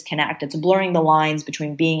hard to disconnect. It's blurring the lines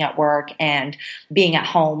between being at work and being at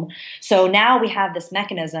home. So now we have this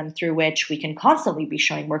mechanism through which we can constantly be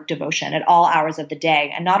showing work devotion at all hours of the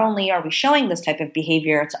day. And not only are we showing this type of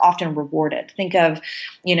behavior, it's often rewarded. Think of,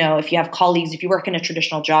 if you have colleagues, if you work in a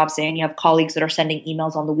traditional job, say, and you have colleagues that are sending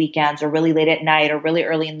emails on the weekends or really late at night or really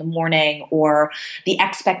early in the morning, or the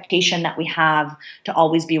expectation that we have to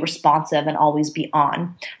always be responsive and always be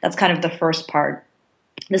on. That's kind of the first part.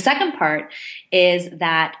 The second part is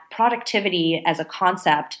that productivity as a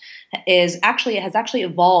concept has actually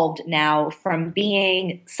evolved now from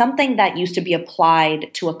being something that used to be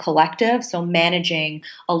applied to a collective, so managing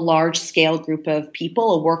a large scale group of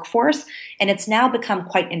people, a workforce, and it's now become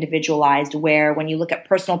quite individualized, where when you look at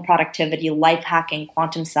personal productivity, life hacking,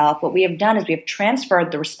 quantum self, what we have done is we have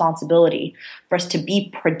transferred the responsibility for us to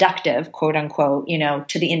be productive, quote unquote,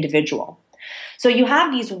 to the individual. So you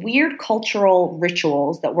have these weird cultural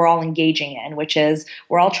rituals that we're all engaging in, which is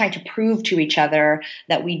we're all trying to prove to each other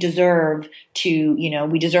that we deserve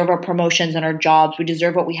we deserve our promotions and our jobs. We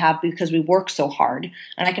deserve what we have because we work so hard.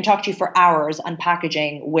 And I can talk to you for hours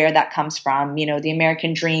unpackaging where that comes from. The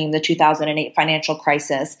American dream, the 2008 financial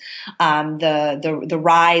crisis, the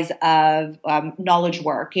rise of knowledge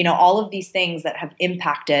work, all of these things that have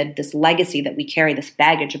impacted this legacy that we carry, this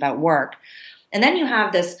baggage about work. And then you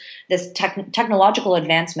have this technological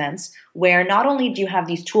advancements where not only do you have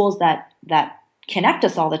these tools that connect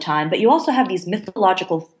us all the time, but you also have these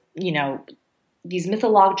mythological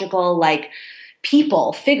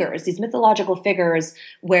figures, these mythological figures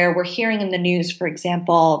where we're hearing in the news, for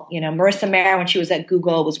example, Marissa Mayer, when she was at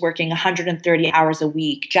Google, was working 130 hours a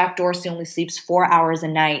week. Jack Dorsey only sleeps 4 hours a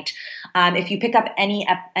night. If you pick up any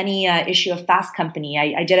issue of Fast Company,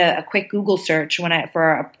 I did a quick Google search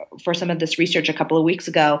for some of this research a couple of weeks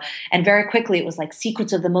ago, and very quickly it was like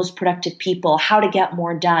secrets of the most productive people, how to get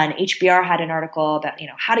more done. HBR had an article about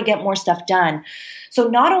how to get more stuff done. So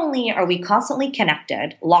not only are we constantly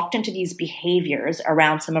connected, locked into these behaviors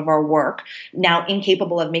around some of our work, now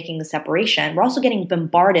incapable of making the separation, we're also getting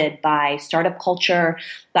bombarded by startup culture,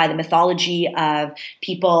 by the mythology of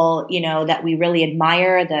people, that we really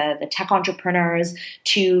admire, the tech entrepreneurs,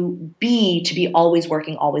 to be always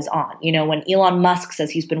working, always on. When Elon Musk says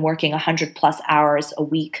he's been working 100 plus hours a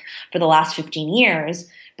week for the last 15 years,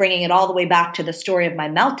 bringing it all the way back to the story of my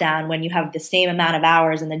meltdown, when you have the same amount of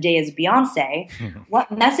hours in the day as Beyonce,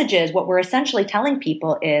 what we're essentially telling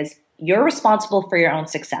people is you're responsible for your own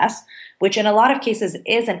success, which in a lot of cases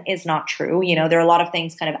is and is not true. There are a lot of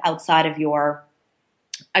things kind of outside of your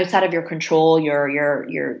control,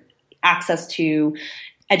 your access to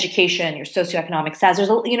education, your socioeconomic status.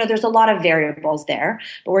 There's a lot of variables there,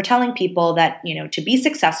 but we're telling people that, to be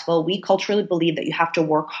successful, we culturally believe that you have to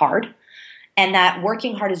work hard, and that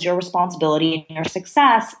working hard is your responsibility, and your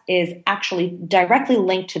success is actually directly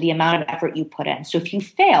linked to the amount of effort you put in. So if you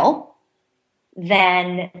fail,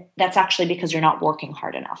 then that's actually because you're not working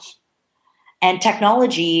hard enough. And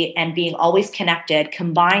technology and being always connected,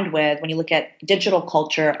 combined with, when you look at digital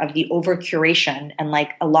culture, of the over curation and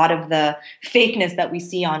like a lot of the fakeness that we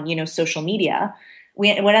see on, social media,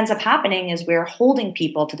 what ends up happening is we're holding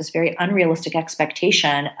people to this very unrealistic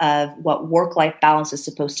expectation of what work-life balance is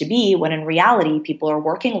supposed to be, when in reality, people are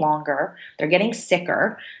working longer, they're getting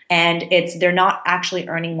sicker, and they're not actually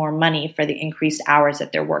earning more money for the increased hours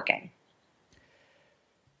that they're working.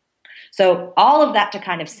 So all of that to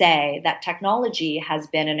kind of say that technology has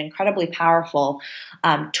been an incredibly powerful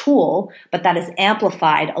tool, but that has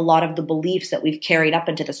amplified a lot of the beliefs that we've carried up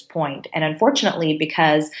into this point. And unfortunately,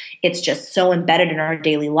 because it's just so embedded in our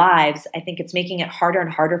daily lives, I think it's making it harder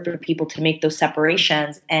and harder for people to make those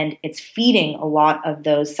separations, and it's feeding a lot of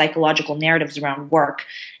those psychological narratives around work.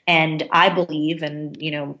 And I believe, and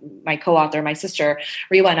my co-author, my sister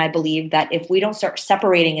Riwa, and I believe that if we don't start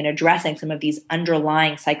separating and addressing some of these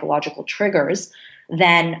underlying psychological triggers,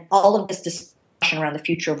 then all of this discussion around the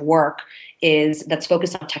future of work that's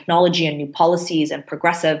focused on technology and new policies and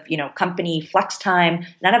progressive, company flex time,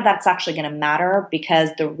 none of that's actually going to matter, because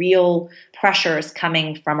the real pressure is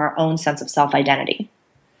coming from our own sense of self-identity.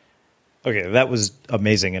 Okay, that was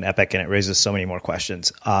amazing and epic, and it raises so many more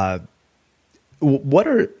questions. What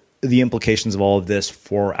are the implications of all of this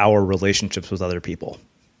for our relationships with other people?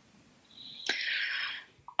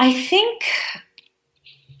 That's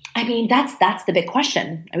the big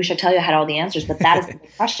question. I wish I tell you I had all the answers, but that is the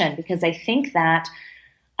big question, because I think that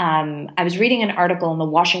I was reading an article in the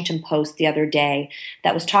Washington Post the other day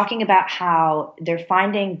that was talking about how they're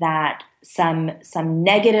finding that some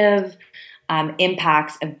negative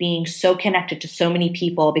impacts of being so connected to so many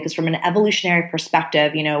people, because from an evolutionary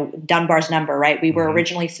perspective, Dunbar's number, right? We were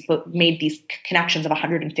originally made these connections of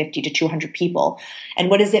 150 to 200 people. And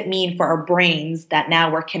what does it mean for our brains that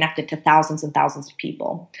now we're connected to thousands and thousands of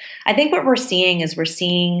people? I think what we're seeing is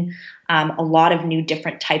a lot of new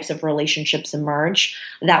different types of relationships emerge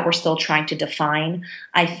that we're still trying to define.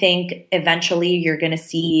 I think eventually you're going to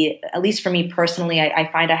see, at least for me personally,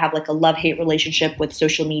 I find I have like a love-hate relationship with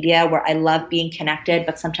social media, where I love being connected,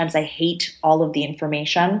 but sometimes I hate all of the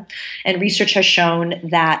information. And research has shown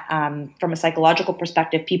that from a psychological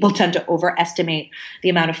perspective, people tend to overestimate the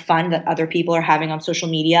amount of fun that other people are having on social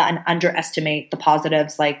media and underestimate the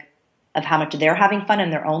positives, of how much they're having fun in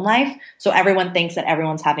their own life. So everyone thinks that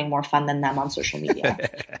everyone's having more fun than them on social media,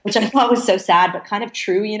 which I thought was so sad, but kind of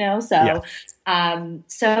true, So, yeah.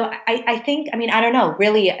 So I think, I don't know,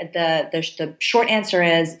 really the short answer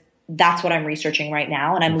is that's what I'm researching right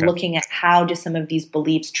now. And I'm looking at how do some of these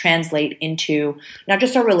beliefs translate into not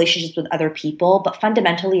just our relationships with other people, but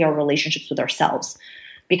fundamentally our relationships with ourselves.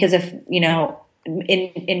 Because if,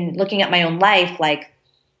 in looking at my own life,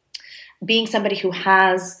 being somebody who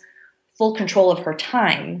has full control of her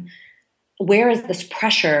time, where is this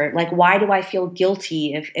pressure? Why do I feel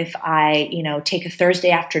guilty if I, take a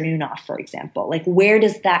Thursday afternoon off, for example? Where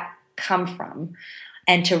does that come from?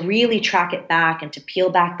 And to really track it back and to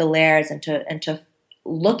peel back the layers and to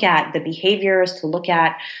look at the behaviors, to look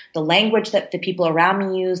at the language that the people around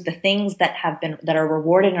me use, the things that are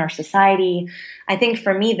rewarded in our society. I think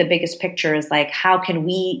for me, the biggest picture is how can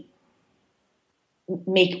we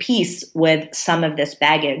make peace with some of this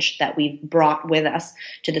baggage that we've brought with us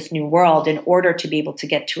to this new world in order to be able to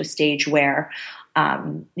get to a stage where,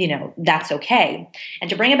 that's okay. And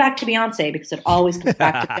to bring it back to Beyonce, because it always comes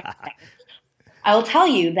back to Beyonce, I will tell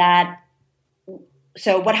you that.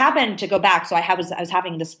 So what happened, to go back, so I was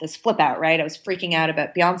having this flip out, right? I was freaking out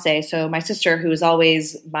about Beyonce. So my sister, who is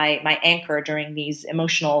always my anchor during these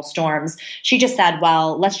emotional storms, she just said,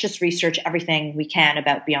 well, let's just research everything we can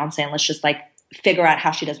about Beyonce and let's just figure out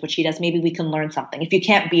how she does what she does. Maybe we can learn something. If you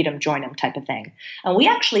can't beat them, join them, type of thing. And we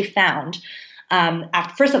actually found,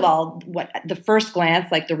 first of all, the first glance,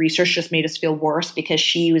 the research just made us feel worse because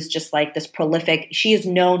she was just this prolific. She is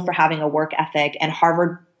known for having a work ethic, and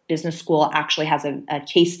Harvard Business School actually has a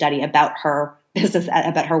case study about her business,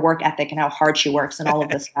 about her work ethic and how hard she works and all of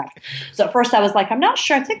this stuff. So at first I was I'm not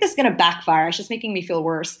sure. I think this is going to backfire. It's just making me feel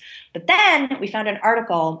worse. But then we found an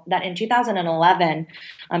article that in 2011,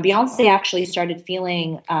 Beyonce actually started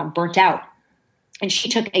feeling burnt out. And she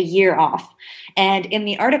took a year off. And in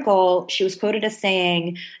the article, she was quoted as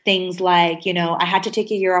saying things like, I had to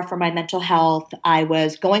take a year off for my mental health. I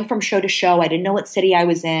was going from show to show. I didn't know what city I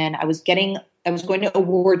was in. I was going to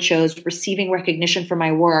award shows, receiving recognition for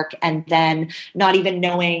my work, and then not even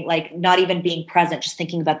knowing, not even being present, just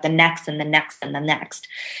thinking about the next and the next and the next.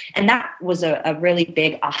 And that was a really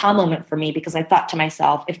big aha moment for me, because I thought to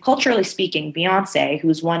myself, if culturally speaking, Beyonce,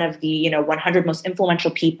 who's one of the 100 most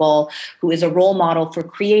influential people, who is a role model for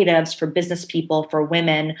creatives, for business people, for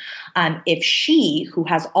women, if she, who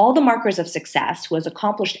has all the markers of success, who has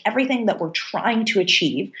accomplished everything that we're trying to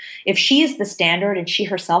achieve, if she is the standard and she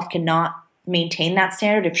herself cannot maintain that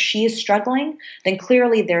standard, if she is struggling, then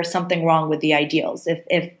clearly there's something wrong with the ideals.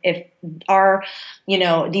 If our,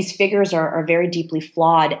 these figures are very deeply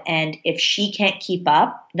flawed, and if she can't keep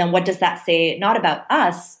up, then what does that say? Not about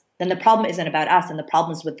us. Then the problem isn't about us, and the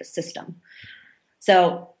problem is with the system.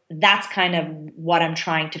 So that's kind of what I'm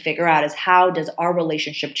trying to figure out, is how does our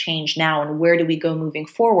relationship change now, and where do we go moving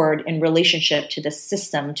forward in relationship to the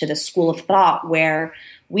system, to the school of thought, where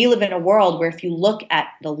we live in a world where if you look at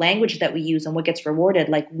the language that we use and what gets rewarded,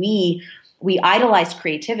 we idolize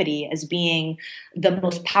creativity as being the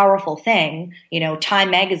most powerful thing. Time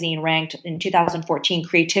magazine ranked in 2014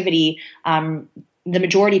 creativity, the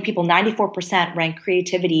majority of people, 94%, rank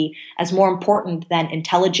creativity as more important than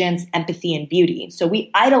intelligence, empathy, and beauty. So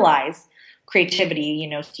we idolize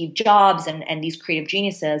creativity, Steve Jobs and these creative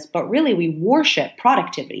geniuses, but really we worship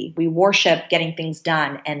productivity. We worship getting things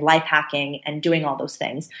done and life hacking and doing all those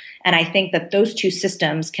things. And I think that those two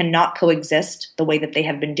systems cannot coexist the way that they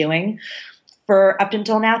have been doing for up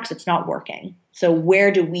until now, because it's not working. So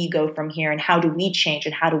where do we go from here, and how do we change,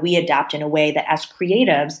 and how do we adapt in a way that as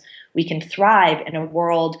creatives we can thrive in a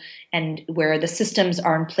world and where the systems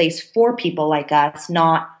are in place for people like us,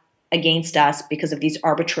 not against us because of these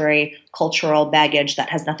arbitrary cultural baggage that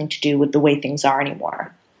has nothing to do with the way things are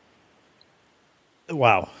anymore.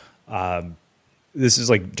 Wow. This is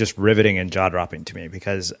just riveting and jaw-dropping to me,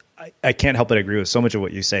 because I can't help but agree with so much of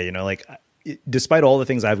what you say. Despite all the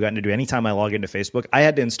things I've gotten to do, anytime I log into Facebook, I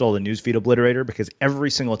had to install the newsfeed obliterator, because every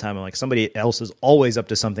single time I'm somebody else is always up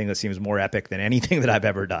to something that seems more epic than anything that I've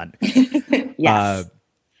ever done. Yes.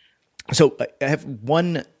 So I have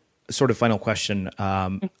one sort of final question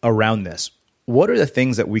around this. What are the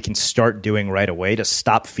things that we can start doing right away to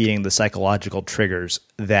stop feeding the psychological triggers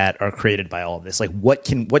that are created by all of this?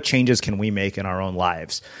 What changes can we make in our own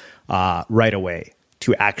lives right away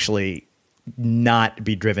to actually not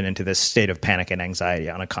be driven into this state of panic and anxiety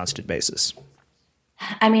on a constant basis?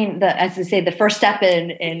 I mean, as I say, the first step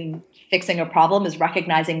in fixing a problem is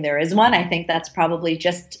recognizing there is one. I think that's probably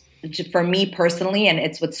just for me personally, and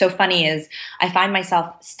it's what's so funny is I find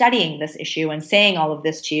myself studying this issue and saying all of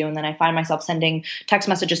this to you, and then I find myself sending text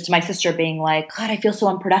messages to my sister being like, God, I feel so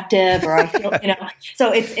unproductive, or I feel,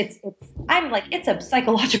 so it's a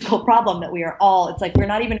psychological problem that we are all, it's we're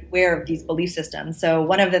not even aware of these belief systems. So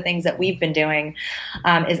one of the things that we've been doing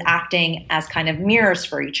is acting as kind of mirrors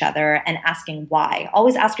for each other and asking why.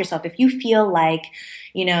 Always ask yourself, if you feel like,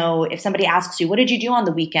 if somebody asks you, what did you do on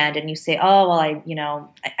the weekend? And you say, oh, well,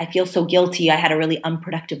 I feel so guilty. I had a really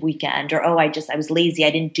unproductive weekend. Or, oh, I was lazy. I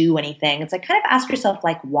didn't do anything. It's kind of ask yourself,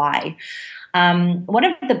 why? One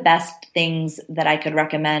of the best things that I could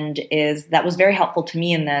recommend that was very helpful to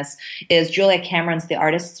me in this is Julia Cameron's The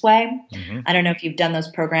Artist's Way. Mm-hmm. I don't know if you've done those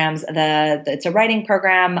programs. It's a writing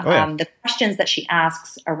program. Oh, yeah. The questions that she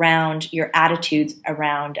asks around your attitudes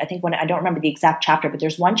around, I don't remember the exact chapter, but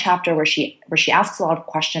there's one chapter where she asks a lot of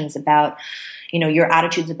questions about, your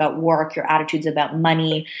attitudes about work, your attitudes about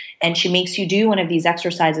money. And she makes you do one of these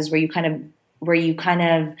exercises where you kind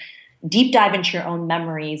of deep dive into your own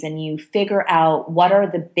memories and you figure out what are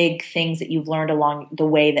the big things that you've learned along the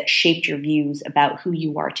way that shaped your views about who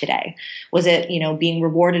you are today. Was it, being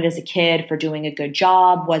rewarded as a kid for doing a good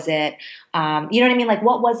job? Was it, you know what I mean? Like,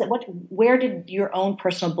 what was it? Where did your own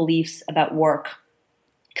personal beliefs about work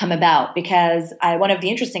come about? Because one of the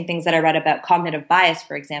interesting things that I read about cognitive bias,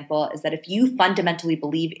 for example, is that if you fundamentally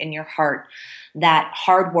believe in your heart that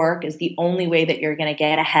hard work is the only way that you're going to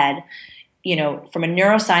get ahead, from a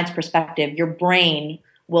neuroscience perspective, your brain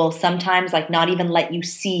will sometimes not even let you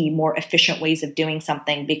see more efficient ways of doing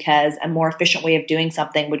something, because a more efficient way of doing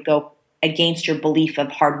something would go against your belief of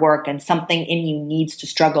hard work, and something in you needs to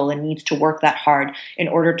struggle and needs to work that hard in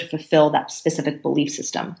order to fulfill that specific belief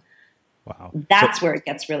system. Wow. That's where it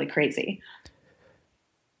gets really crazy.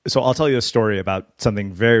 So I'll tell you a story about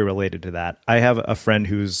something very related to that. I have a friend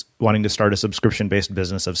who's wanting to start a subscription-based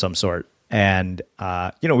business of some sort. And,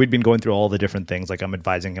 we'd been going through all the different things, like I'm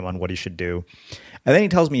advising him on what he should do. And then he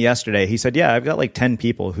tells me yesterday, he said, yeah, I've got 10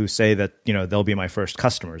 people who say that, they'll be my first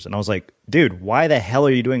customers. And I was like, dude, why the hell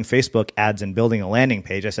are you doing Facebook ads and building a landing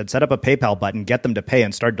page? I said, set up a PayPal button, get them to pay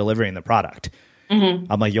and start delivering the product.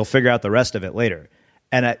 Mm-hmm. I'm like, you'll figure out the rest of it later.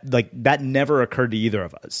 And that never occurred to either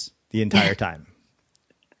of us the entire time.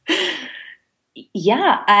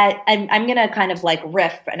 Yeah, I'm going to kind of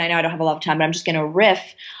riff, and I know I don't have a lot of time, but I'm just going to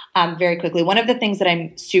riff very quickly. One of the things that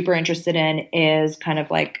I'm super interested in is kind of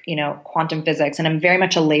quantum physics, and I'm very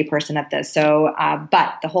much a layperson at this. So,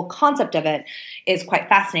 but the whole concept of it is quite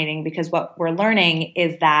fascinating, because what we're learning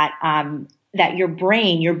is that that your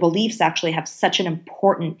brain, your beliefs actually have such an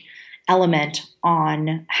important element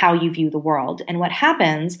on how you view the world. And what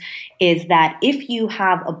happens is that if you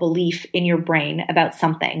have a belief in your brain about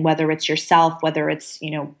something, whether it's yourself, whether it's,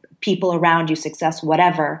 people around you, success,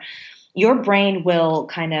 whatever, your brain will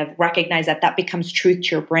kind of recognize that that becomes truth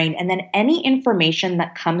to your brain. And then any information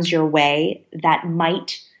that comes your way that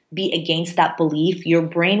might be against that belief, your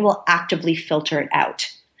brain will actively filter it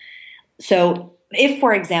out. So if,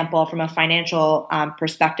 for example, from a financial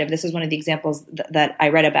perspective, this is one of the examples that I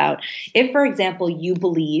read about. If, for example, you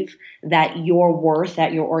believe that your worth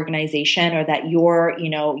at your organization, or that you're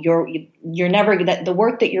never, that the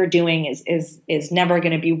work that you're doing is never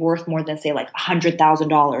going to be worth more than, say,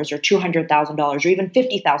 $100,000 or $200,000 or even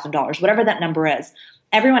 $50,000, whatever that number is.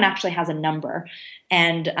 Everyone actually has a number.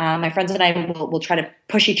 And my friends and I will try to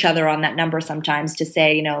push each other on that number sometimes to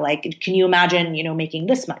say, can you imagine, making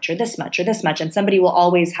this much or this much or this much? And somebody will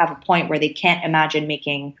always have a point where they can't imagine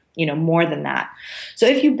making, more than that. So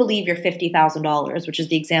if you believe you're $50,000, which is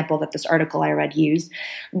the example that this article I read used,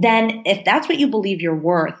 then if that's what you believe you're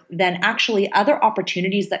worth, then actually other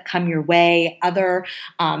opportunities that come your way, other,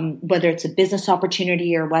 whether it's a business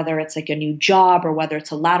opportunity or whether it's a new job or whether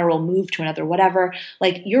it's a lateral move to another, whatever,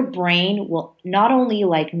 your brain will not only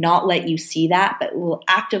not let you see that, but will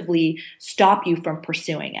actively stop you from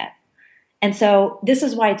pursuing it. And so this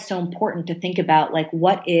is why it's so important to think about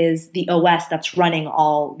what is the OS that's running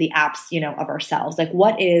all the apps, of ourselves?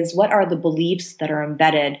 What are the beliefs that are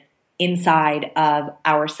embedded inside of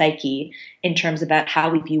our psyche in terms about how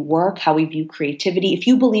we view work, how we view creativity? If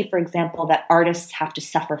you believe, for example, that artists have to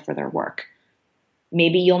suffer for their work,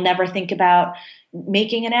 maybe you'll never think about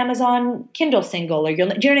making an Amazon Kindle single, or do you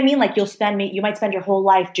know what I mean? You might spend your whole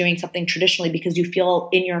life doing something traditionally because you feel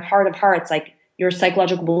in your heart of hearts your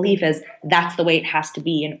psychological belief is that's the way it has to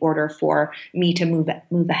be in order for me to move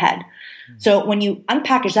ahead. Mm-hmm. So when you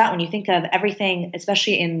unpackage that, when you think of everything,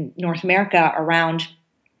 especially in North America, around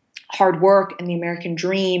hard work and the American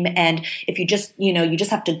dream, and if you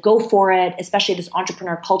just have to go for it, especially this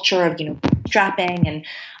entrepreneur culture of strapping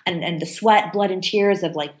and the sweat, blood, and tears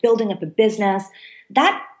of building up a business,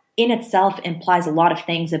 that in itself implies a lot of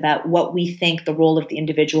things about what we think the role of the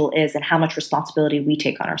individual is and how much responsibility we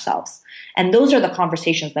take on ourselves. And those are the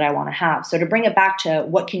conversations that I want to have. So to bring it back to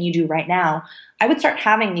what can you do right now, I would start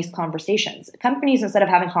having these conversations. Companies, instead of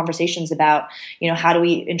having conversations about, how do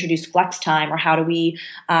we introduce flex time, or how do we,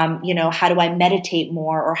 how do I meditate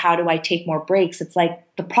more, or how do I take more breaks? It's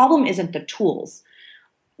the problem isn't the tools.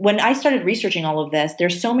 When I started researching all of this,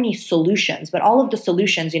 there's so many solutions, but all of the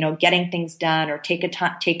solutions, getting things done or take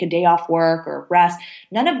a day off work or rest,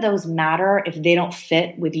 none of those matter if they don't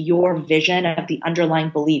fit with your vision of the underlying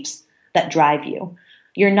beliefs that drive you.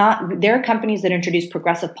 There are companies that introduce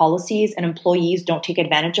progressive policies and employees don't take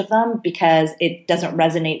advantage of them because it doesn't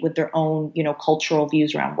resonate with their own, cultural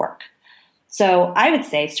views around work. So I would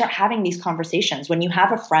say start having these conversations. When you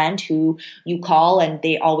have a friend who you call and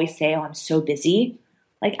they always say, oh, I'm so busy,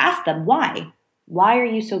 ask them why. Why are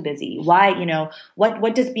you so busy? Why,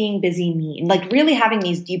 what does being busy mean? Like really having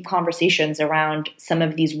these deep conversations around some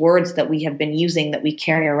of these words that we have been using that we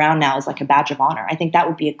carry around now as like a badge of honor. I think that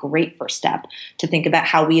would be a great first step to think about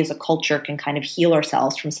how we as a culture can kind of heal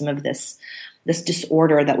ourselves from some of this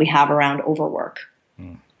disorder that we have around overwork.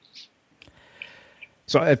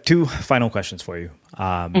 So I have two final questions for you.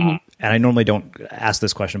 And I normally don't ask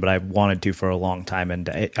this question, but I've wanted to for a long time. And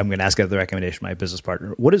I'm going to ask it at the recommendation of my business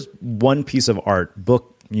partner. What is one piece of art,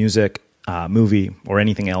 book, music, movie, or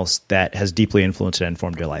anything else that has deeply influenced and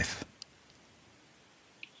informed your life?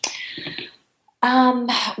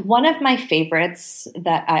 One of my favorites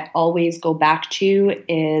that I always go back to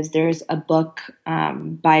is there's a book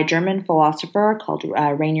by a German philosopher called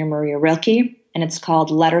Rainer Maria Rilke, and it's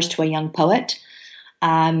called Letters to a Young Poet.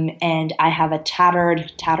 And I have a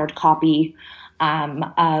tattered copy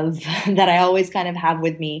of that I always kind of have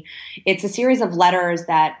with me. It's a series of letters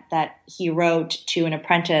that he wrote to an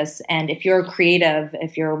apprentice. And if you're a creative,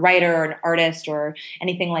 if you're a writer or an artist or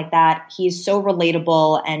anything like that, he's so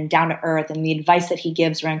relatable and down to earth. And the advice that he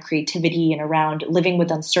gives around creativity and around living with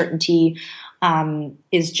uncertainty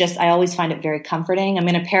is just, I always find it very comforting. I'm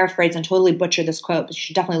going to paraphrase and totally butcher this quote, but you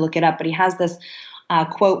should definitely look it up. But he has this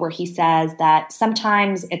quote where he says that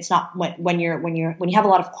sometimes it's not when you have a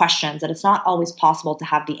lot of questions, that it's not always possible to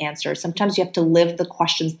have the answer. Sometimes you have to live the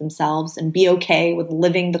questions themselves and be okay with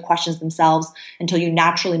living the questions themselves until you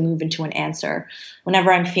naturally move into an answer.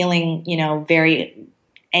 Whenever I'm feeling, very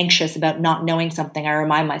anxious about not knowing something, I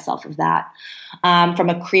remind myself of that. From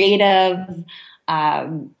a creative,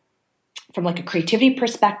 from like a creativity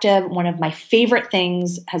perspective, one of my favorite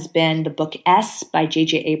things has been the book S by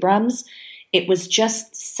J.J. Abrams. It was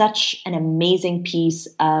just such an amazing piece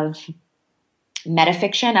of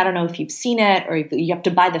metafiction. I don't know if you've seen it or you have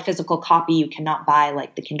to buy the physical copy. You cannot buy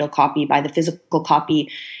like the Kindle copy, buy the physical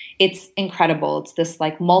copy. It's incredible. It's this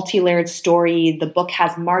like multi-layered story. The book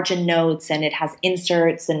has margin notes and it has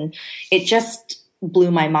inserts, and it just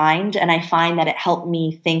blew my mind. And I find that it helped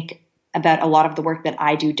me think about a lot of the work that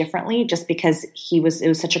I do differently, just because it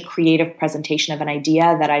was such a creative presentation of an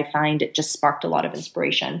idea that I find it just sparked a lot of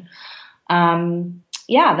inspiration.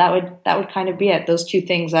 That would kind of be it. Those two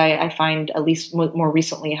things I find, at least more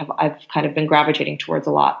recently, I've kind of been gravitating towards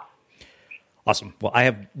a lot. Awesome. Well, I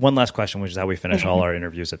have one last question, which is how we finish all our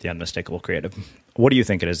interviews at the Unmistakable Creative. What do you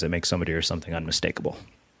think it is that makes somebody or something unmistakable?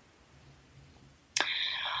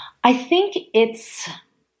 I think it's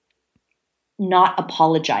not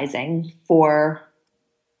apologizing for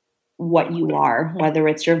what you are, whether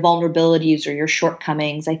it's your vulnerabilities or your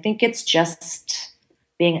shortcomings. I think it's just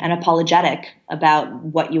being unapologetic about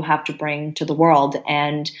what you have to bring to the world.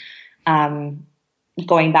 And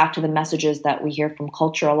going back to the messages that we hear from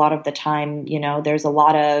culture, a lot of the time, there's a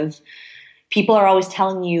lot of people are always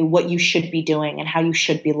telling you what you should be doing and how you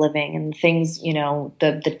should be living and things,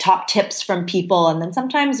 the top tips from people. And then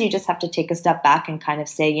sometimes you just have to take a step back and kind of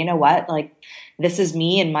say, you know what, like, this is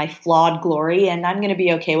me and my flawed glory, and I'm going to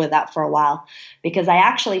be okay with that for a while. Because I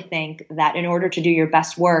actually think that in order to do your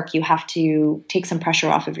best work, you have to take some pressure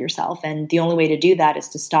off of yourself. And the only way to do that is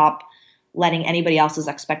to stop letting anybody else's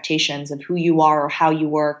expectations of who you are or how you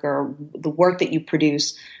work or the work that you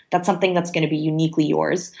produce. That's something that's going to be uniquely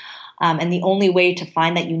yours. And the only way to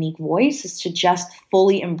find that unique voice is to just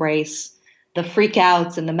fully embrace the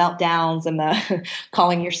freakouts and the meltdowns and the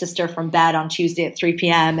calling your sister from bed on Tuesday at 3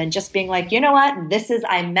 p.m. and just being like, you know what,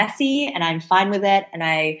 I'm messy and I'm fine with it. And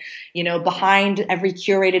behind every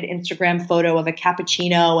curated Instagram photo of a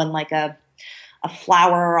cappuccino and like a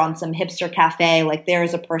flower on some hipster cafe, like there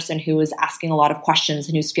is a person who is asking a lot of questions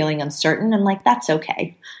and who's feeling uncertain, and like, that's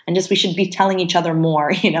okay. And just, we should be telling each other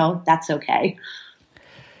more, that's okay.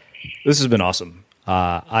 This has been awesome.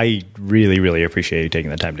 I really, really appreciate you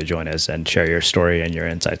taking the time to join us and share your story and your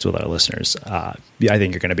insights with our listeners. I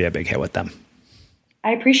think you're going to be a big hit with them.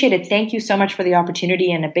 I appreciate it. Thank you so much for the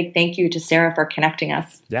opportunity, and a big thank you to Sarah for connecting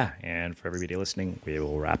us. Yeah, and for everybody listening, we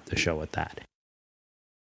will wrap the show with that.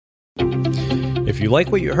 If you like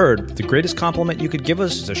what you heard, the greatest compliment you could give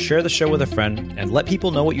us is to share the show with a friend and let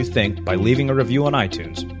people know what you think by leaving a review on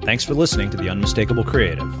iTunes. Thanks for listening to The Unmistakable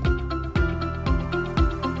Creative.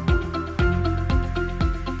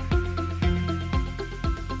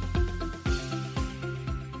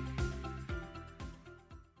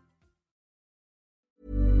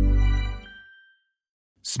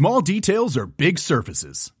 Small details are big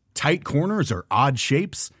surfaces. Tight corners are odd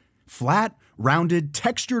shapes. Flat, rounded,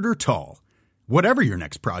 textured, or tall. Whatever your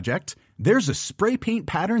next project, there's a spray paint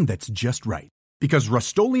pattern that's just right. Because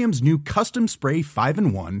Rust-Oleum's new Custom Spray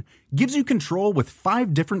 5-in-1 gives you control with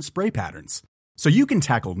 5 different spray patterns. So you can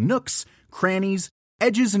tackle nooks, crannies,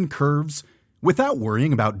 edges, and curves without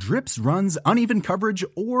worrying about drips, runs, uneven coverage,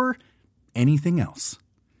 or anything else.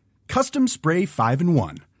 Custom Spray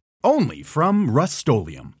 5-in-1. Only from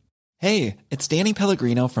Rust-Oleum. Hey, it's Danny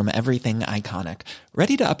Pellegrino from Everything Iconic.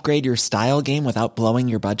 Ready to upgrade your style game without blowing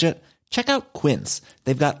your budget? Check out Quince.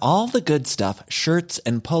 They've got all the good stuff, shirts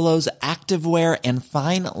and polos, activewear, and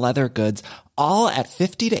fine leather goods, all at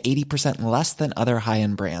 50 to 80% less than other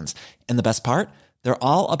high-end brands. And the best part? They're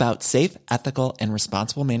all about safe, ethical, and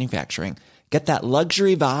responsible manufacturing. Get that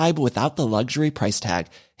luxury vibe without the luxury price tag.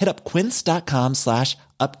 Hit up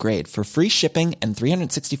quince.com/upgrade for free shipping and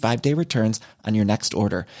 365-day returns on your next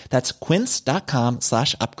order. That's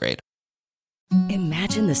quince.com/upgrade.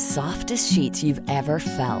 Imagine the softest sheets you've ever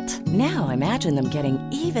felt. Now imagine them getting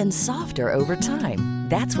even softer over time.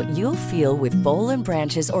 That's what you'll feel with Boll &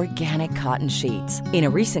 Branch's organic cotton sheets. In a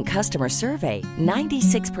recent customer survey,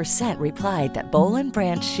 96% replied that Boll &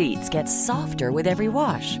 Branch sheets get softer with every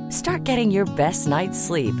wash. Start getting your best night's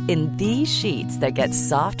sleep in these sheets that get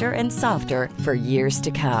softer and softer for years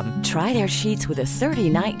to come. Try their sheets with a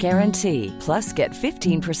 30-night guarantee. Plus, get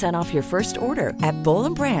 15% off your first order at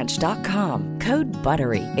bollandbranch.com. Code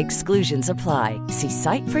BUTTERY. Exclusions apply. See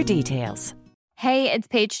site for details. Hey, it's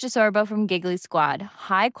Paige DeSorbo from Giggly Squad.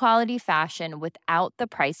 High quality fashion without the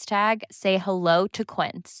price tag. Say hello to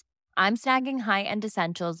Quince. I'm snagging high-end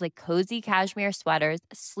essentials like cozy cashmere sweaters,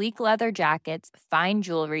 sleek leather jackets, fine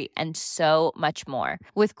jewelry, and so much more.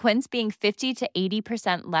 With Quince being 50 to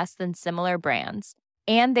 80% less than similar brands.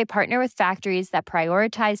 And they partner with factories that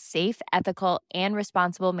prioritize safe, ethical, and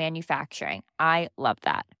responsible manufacturing. I love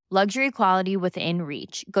that. Luxury quality within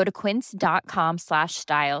reach. Go to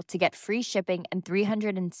quince.com/style to get free shipping and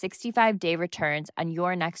 365-day returns on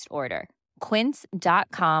your next order.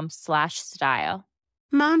 Quince.com/style.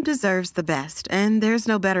 Mom deserves the best, and there's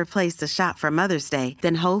no better place to shop for Mother's Day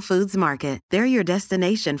than Whole Foods Market. They're your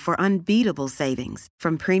destination for unbeatable savings,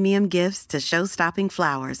 from premium gifts to show-stopping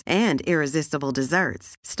flowers and irresistible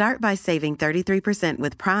desserts. Start by saving 33%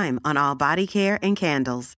 with Prime on all body care and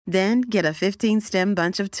candles. Then get a 15-stem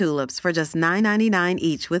bunch of tulips for just $9.99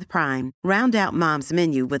 each with Prime. Round out Mom's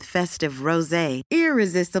menu with festive rosé,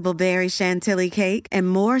 irresistible berry chantilly cake, and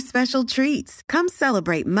more special treats. Come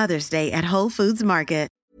celebrate Mother's Day at Whole Foods Market.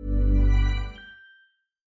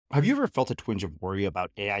 Have you ever felt a twinge of worry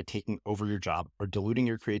about AI taking over your job or diluting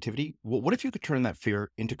your creativity? Well, what if you could turn that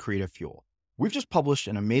fear into creative fuel? We've just published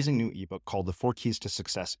an amazing new ebook called The 4 Keys to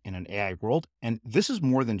Success in an AI World, and this is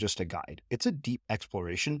more than just a guide. It's a deep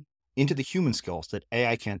exploration into the human skills that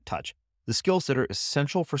AI can't touch, the skills that are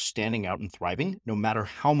essential for standing out and thriving, no matter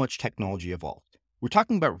how much technology evolves. We're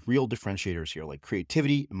talking about real differentiators here, like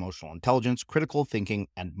creativity, emotional intelligence, critical thinking,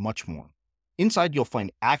 and much more. Inside, you'll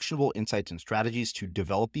find actionable insights and strategies to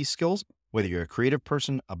develop these skills, whether you're a creative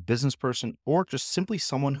person, a business person, or just simply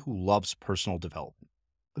someone who loves personal development.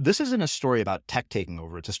 This isn't a story about tech taking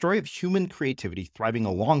over. It's a story of human creativity thriving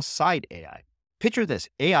alongside AI. Picture this,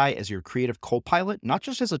 AI as your creative co-pilot, not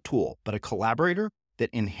just as a tool, but a collaborator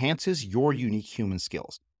that enhances your unique human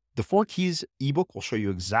skills. The 4 Keys ebook will show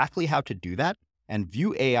you exactly how to do that and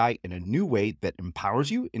view AI in a new way that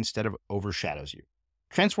empowers you instead of overshadows you.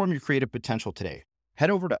 Transform your creative potential today. Head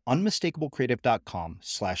over to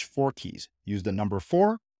unmistakablecreative.com/4keys. Use the number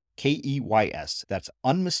 4, KEYS. That's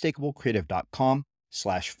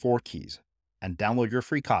unmistakablecreative.com/4keys and download your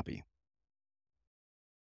free copy.